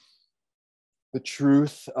the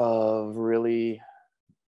truth of really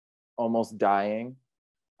almost dying,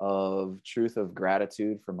 of truth of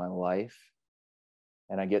gratitude for my life.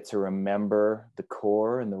 And I get to remember the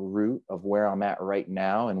core and the root of where I'm at right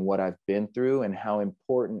now and what I've been through and how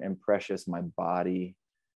important and precious my body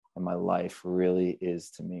and my life really is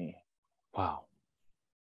to me. Wow.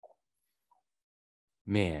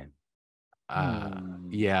 Man.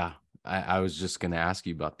 Yeah. I was just going to ask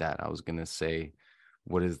you about that. I was going to say,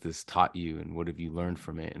 what has this taught you and what have you learned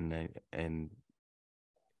from it? And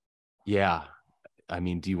yeah, I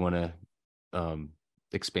mean, do you want to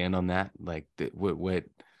expand on that? Like what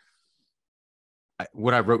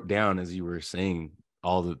I wrote down as you were saying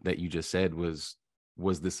all that you just said was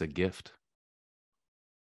this a gift?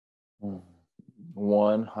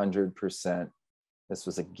 100%. This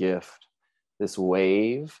was a gift. This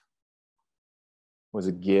wave was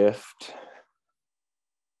a gift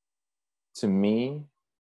to me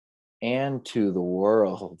and to the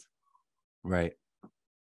world. Right.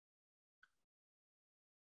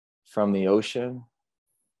 From the ocean,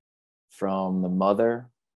 from the mother,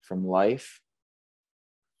 from life.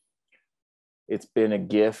 It's been a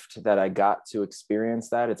gift that I got to experience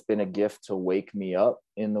that. It's been a gift to wake me up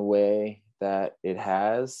in the way that it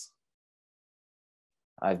has.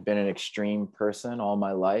 I've been an extreme person all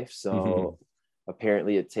my life. So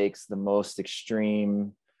apparently it takes the most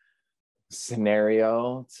extreme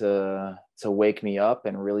scenario to wake me up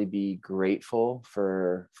and really be grateful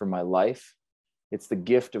for my life. It's the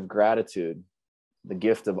gift of gratitude, the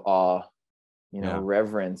gift of awe,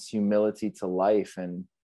 reverence, humility to life and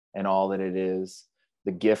all that it is,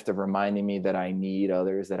 the gift of reminding me that I need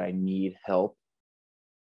others, that I need help,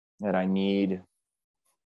 that I need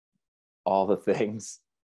all the things.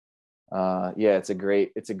 It's a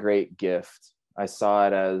great gift. I saw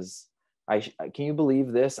it as, can you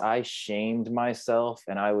believe this? I shamed myself,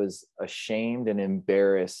 and I was ashamed and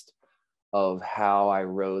embarrassed of how I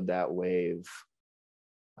rode that wave.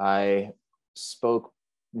 I spoke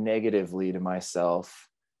negatively to myself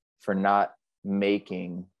for not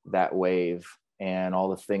making that wave and all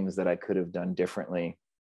the things that I could have done differently.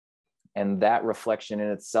 And that reflection in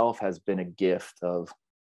itself has been a gift of,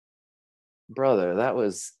 brother, that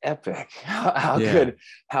was epic.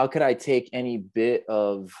 How could I take any bit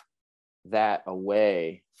of that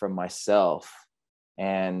away from myself?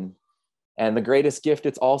 And the greatest gift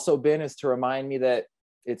it's also been is to remind me that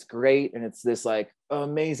it's great and it's this like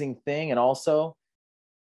amazing thing. And also,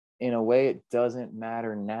 in a way, it doesn't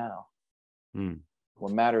matter now.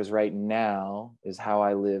 What matters right now is how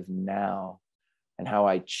I live now and how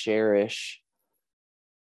I cherish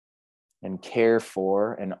and care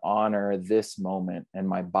for and honor this moment and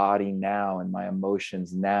my body now and my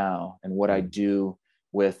emotions now and what I do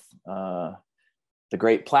with the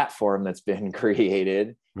great platform that's been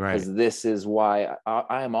created. Because this is why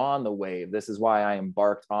I am on the wave. This is why I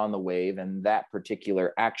embarked on the wave. And that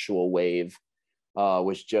particular actual wave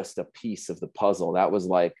was just a piece of the puzzle. That was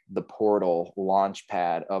like the portal launch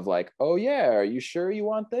pad of like, oh yeah, are you sure you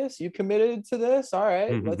want this? You committed to this? All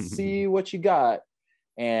right, let's see what you got.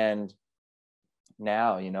 And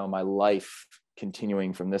now, my life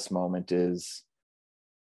continuing from this moment is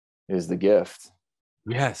the gift.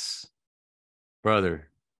 Yes, brother.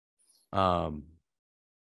 I'm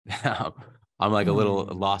like a little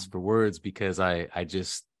lost for words because I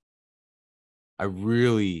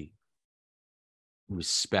really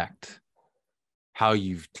respect how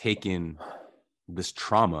you've taken this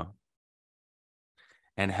trauma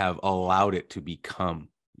and have allowed it to become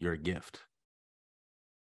your gift,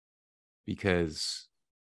 because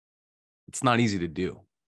it's not easy to do.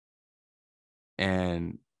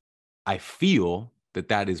 And I feel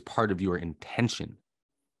that is part of your intention.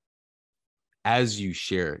 as you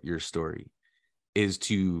share your story is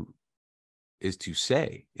to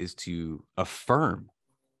affirm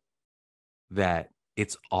that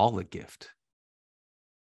it's all a gift.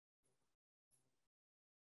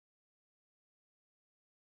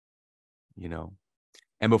 You know,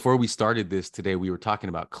 and before we started this today, we were talking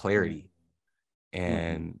about clarity,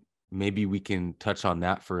 and maybe we can touch on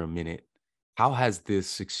that for a minute. How has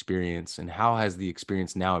this experience, and how has the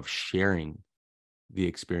experience now of sharing the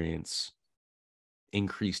experience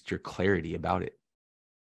increased your clarity about it?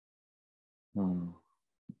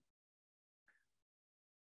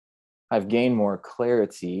 I've gained more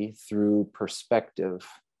clarity through perspective,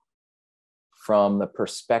 from the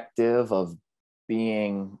perspective of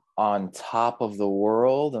being on top of the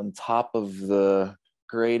world, on top of the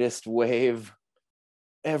greatest wave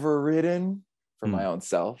ever ridden for my own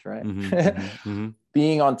self, right?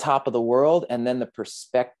 Being on top of the world, and then the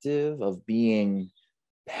perspective of being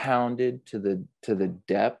pounded to the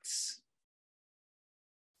depths.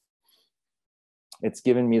 It's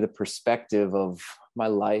given me the perspective of my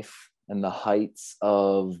life and the heights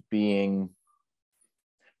of being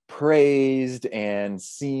praised and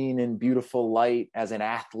seen in beautiful light as an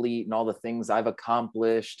athlete, and all the things I've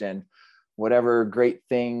accomplished and whatever great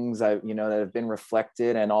things that have been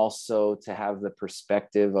reflected, and also to have the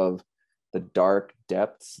perspective of the dark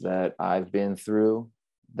depths that I've been through,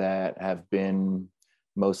 that have been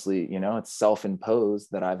mostly, it's self-imposed,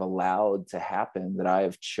 that I've allowed to happen, that I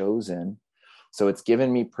have chosen. So it's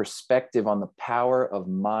given me perspective on the power of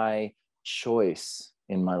my choice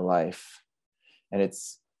in my life. And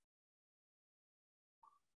it's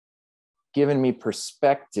given me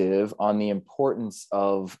perspective on the importance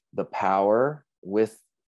of the power. With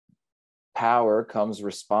power comes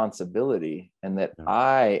responsibility, and that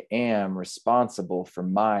I am responsible for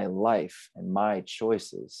my life and my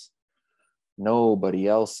choices. Nobody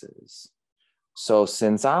else is. So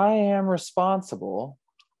since I am responsible,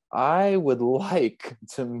 I would like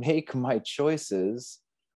to make my choices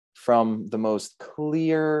from the most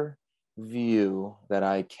clear view that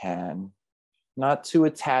I can, not too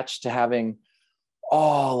attached to having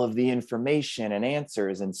all of the information and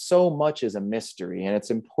answers, and so much is a mystery. And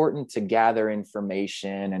it's important to gather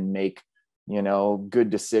information and make, good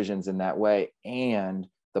decisions in that way. And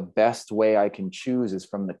the best way I can choose is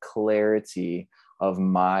from the clarity of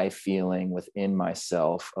my feeling within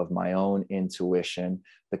myself, of my own intuition,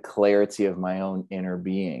 the clarity of my own inner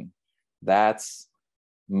being. That's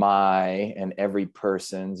my and every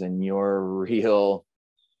person's and your real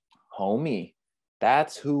homie.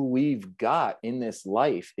 That's who we've got in this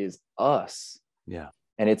life, is us. Yeah.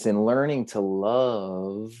 And it's in learning to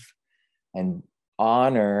love and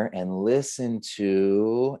honor and listen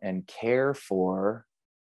to and care for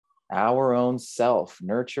our own self,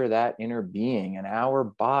 nurture that inner being and our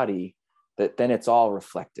body, that then it's all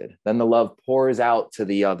reflected. Then the love pours out to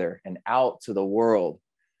the other and out to the world.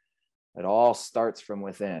 It all starts from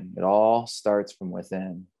within. It all starts from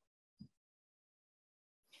within.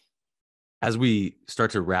 As we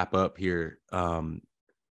start to wrap up here,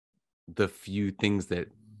 the few things that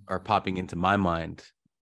are popping into my mind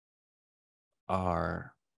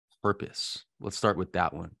are purpose. Let's start with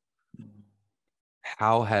that one.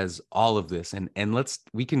 How has all of this, and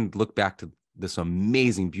we can look back to this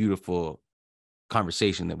amazing, beautiful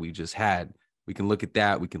conversation that we just had. We can look at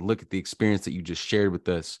that. We can look at the experience that you just shared with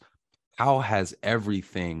us. How has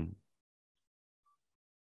everything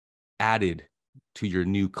added to your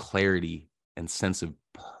new clarity and sense of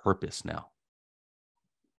purpose now?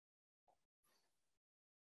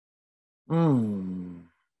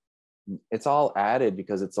 It's all added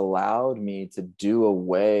because it's allowed me to do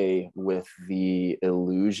away with the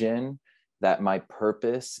illusion that my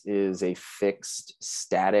purpose is a fixed,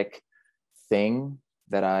 static thing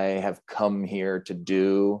that I have come here to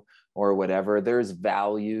do or whatever. There's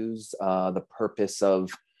values, the purpose of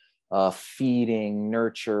feeding,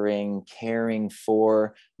 nurturing, caring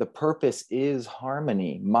for. The purpose is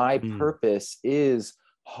harmony. My purpose is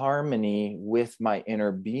harmony with my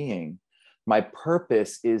inner being. My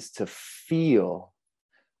purpose is to feel.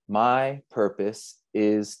 My purpose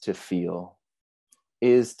is to feel,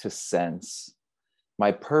 is to sense.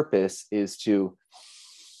 My purpose is to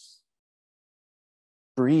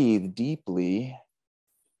breathe deeply,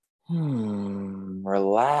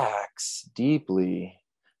 relax deeply.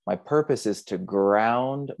 My purpose is to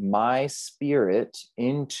ground my spirit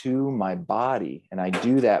into my body. And I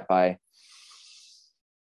do that by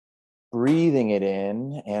breathing it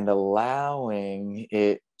in and allowing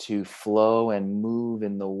it to flow and move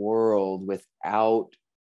in the world without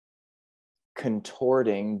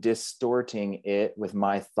contorting, distorting it with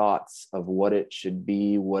my thoughts of what it should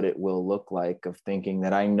be, what it will look like, of thinking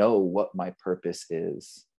that I know what my purpose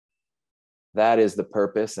is. That is the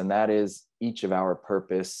purpose, and that is each of our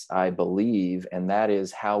purpose, I believe, and that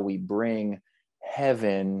is how we bring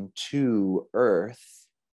heaven to earth,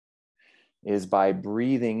 is by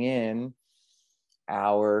breathing in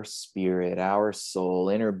our spirit, our soul,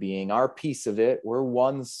 inner being, our piece of it. We're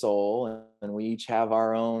one soul, and we each have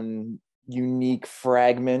our own unique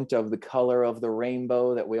fragment of the color of the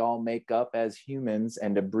rainbow that we all make up as humans,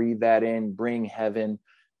 and to breathe that in, bring heaven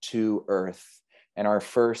to earth. And our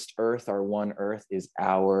first earth, our one earth, is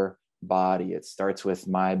our body. It starts with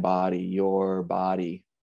my body, your body.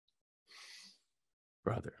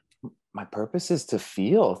 Brother, my purpose is to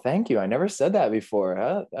feel. Thank you. I never said that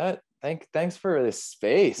before. Thanks for this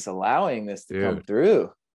space, allowing this to come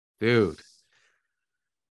through. Dude.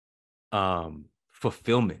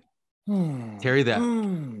 Fulfillment. Carry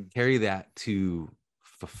that to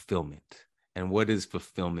fulfillment. And what does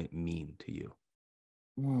fulfillment mean to you?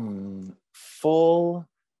 Fulfill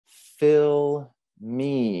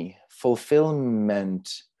me.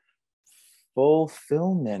 Fulfillment,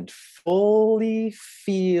 fully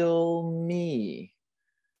feel me,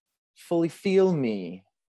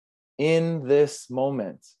 in this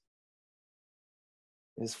moment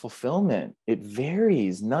is fulfillment. It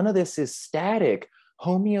varies. None of this is static.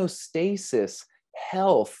 Homeostasis,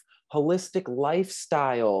 health, holistic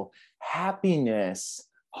lifestyle, happiness,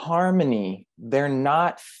 harmony, they're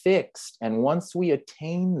not fixed. And once we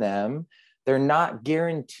attain them, they're not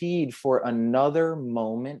guaranteed for another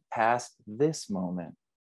moment past this moment.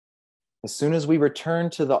 As soon as we return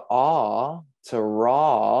to the awe, to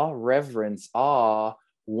raw reverence, awe,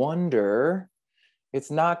 wonder, it's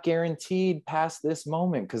not guaranteed past this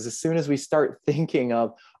moment. Because as soon as we start thinking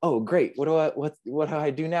of, oh, great, what do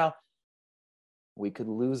I do now? We could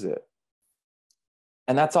lose it.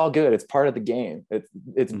 And that's all good. It's part of the game.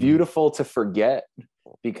 It's beautiful to forget,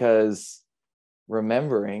 because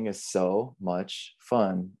remembering is so much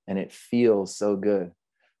fun and it feels so good.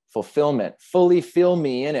 Fulfillment, fully feel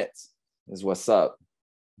me in it, is what's up.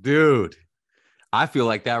 Dude, I feel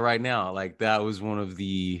like that right now. Like, that was one of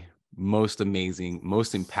the most amazing,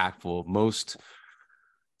 most impactful, most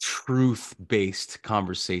truth-based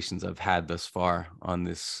conversations I've had thus far on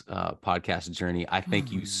this podcast journey. I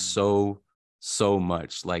thank you so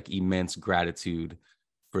much. Like, immense gratitude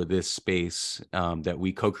for this space that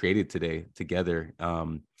we co-created today together.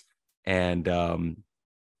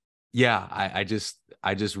 Yeah, I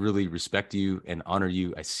just really respect you and honor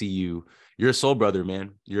you. I see you. You're a soul brother,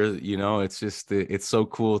 man. It's so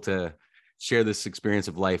cool to share this experience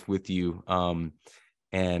of life with you.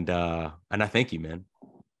 And I thank you, man.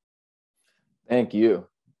 Thank you,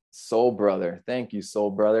 soul brother. Thank you,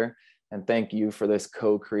 soul brother. And thank you for this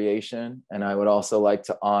co-creation. And I would also like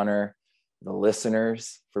to honor the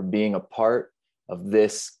listeners for being a part of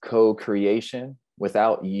this co-creation.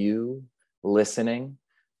 Without you listening,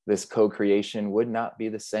 this co-creation would not be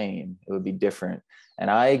the same. It would be different. And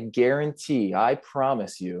I guarantee, I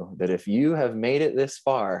promise you, that if you have made it this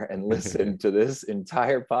far and listened to this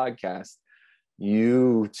entire podcast,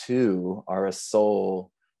 you too are a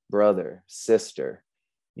soul brother, sister.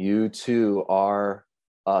 You too are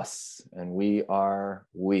us, and we are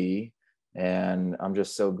we. And I'm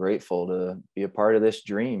just so grateful to be a part of this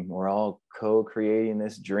dream. We're all co-creating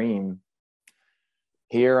this dream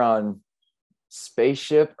here on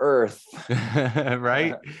Spaceship Earth.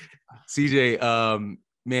 Right? CJ,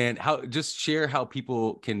 man, just share how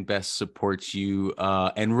people can best support you.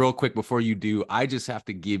 And real quick, before you do, I just have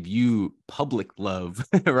to give you public love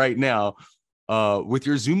right now with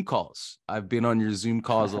your Zoom calls. I've been on your Zoom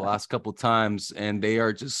calls the last couple times, and they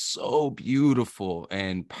are just so beautiful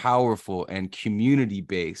and powerful and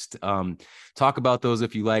community-based. Talk about those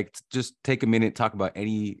if you like. Just take a minute, talk about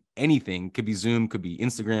anything. Could be Zoom, could be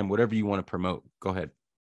Instagram, whatever you want to promote. Go ahead.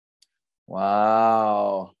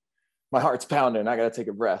 Wow. My heart's pounding. I got to take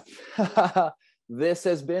a breath. This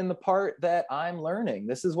has been the part that I'm learning.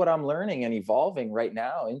 This is what I'm learning and evolving right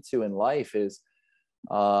now into in life, is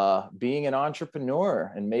being an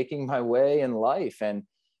entrepreneur and making my way in life and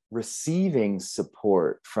receiving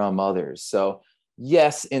support from others. So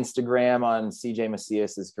yes, Instagram on CJ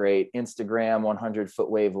Macias is great. Instagram 100 Foot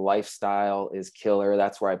Wave Lifestyle is killer.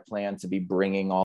 That's where I plan to be bringing all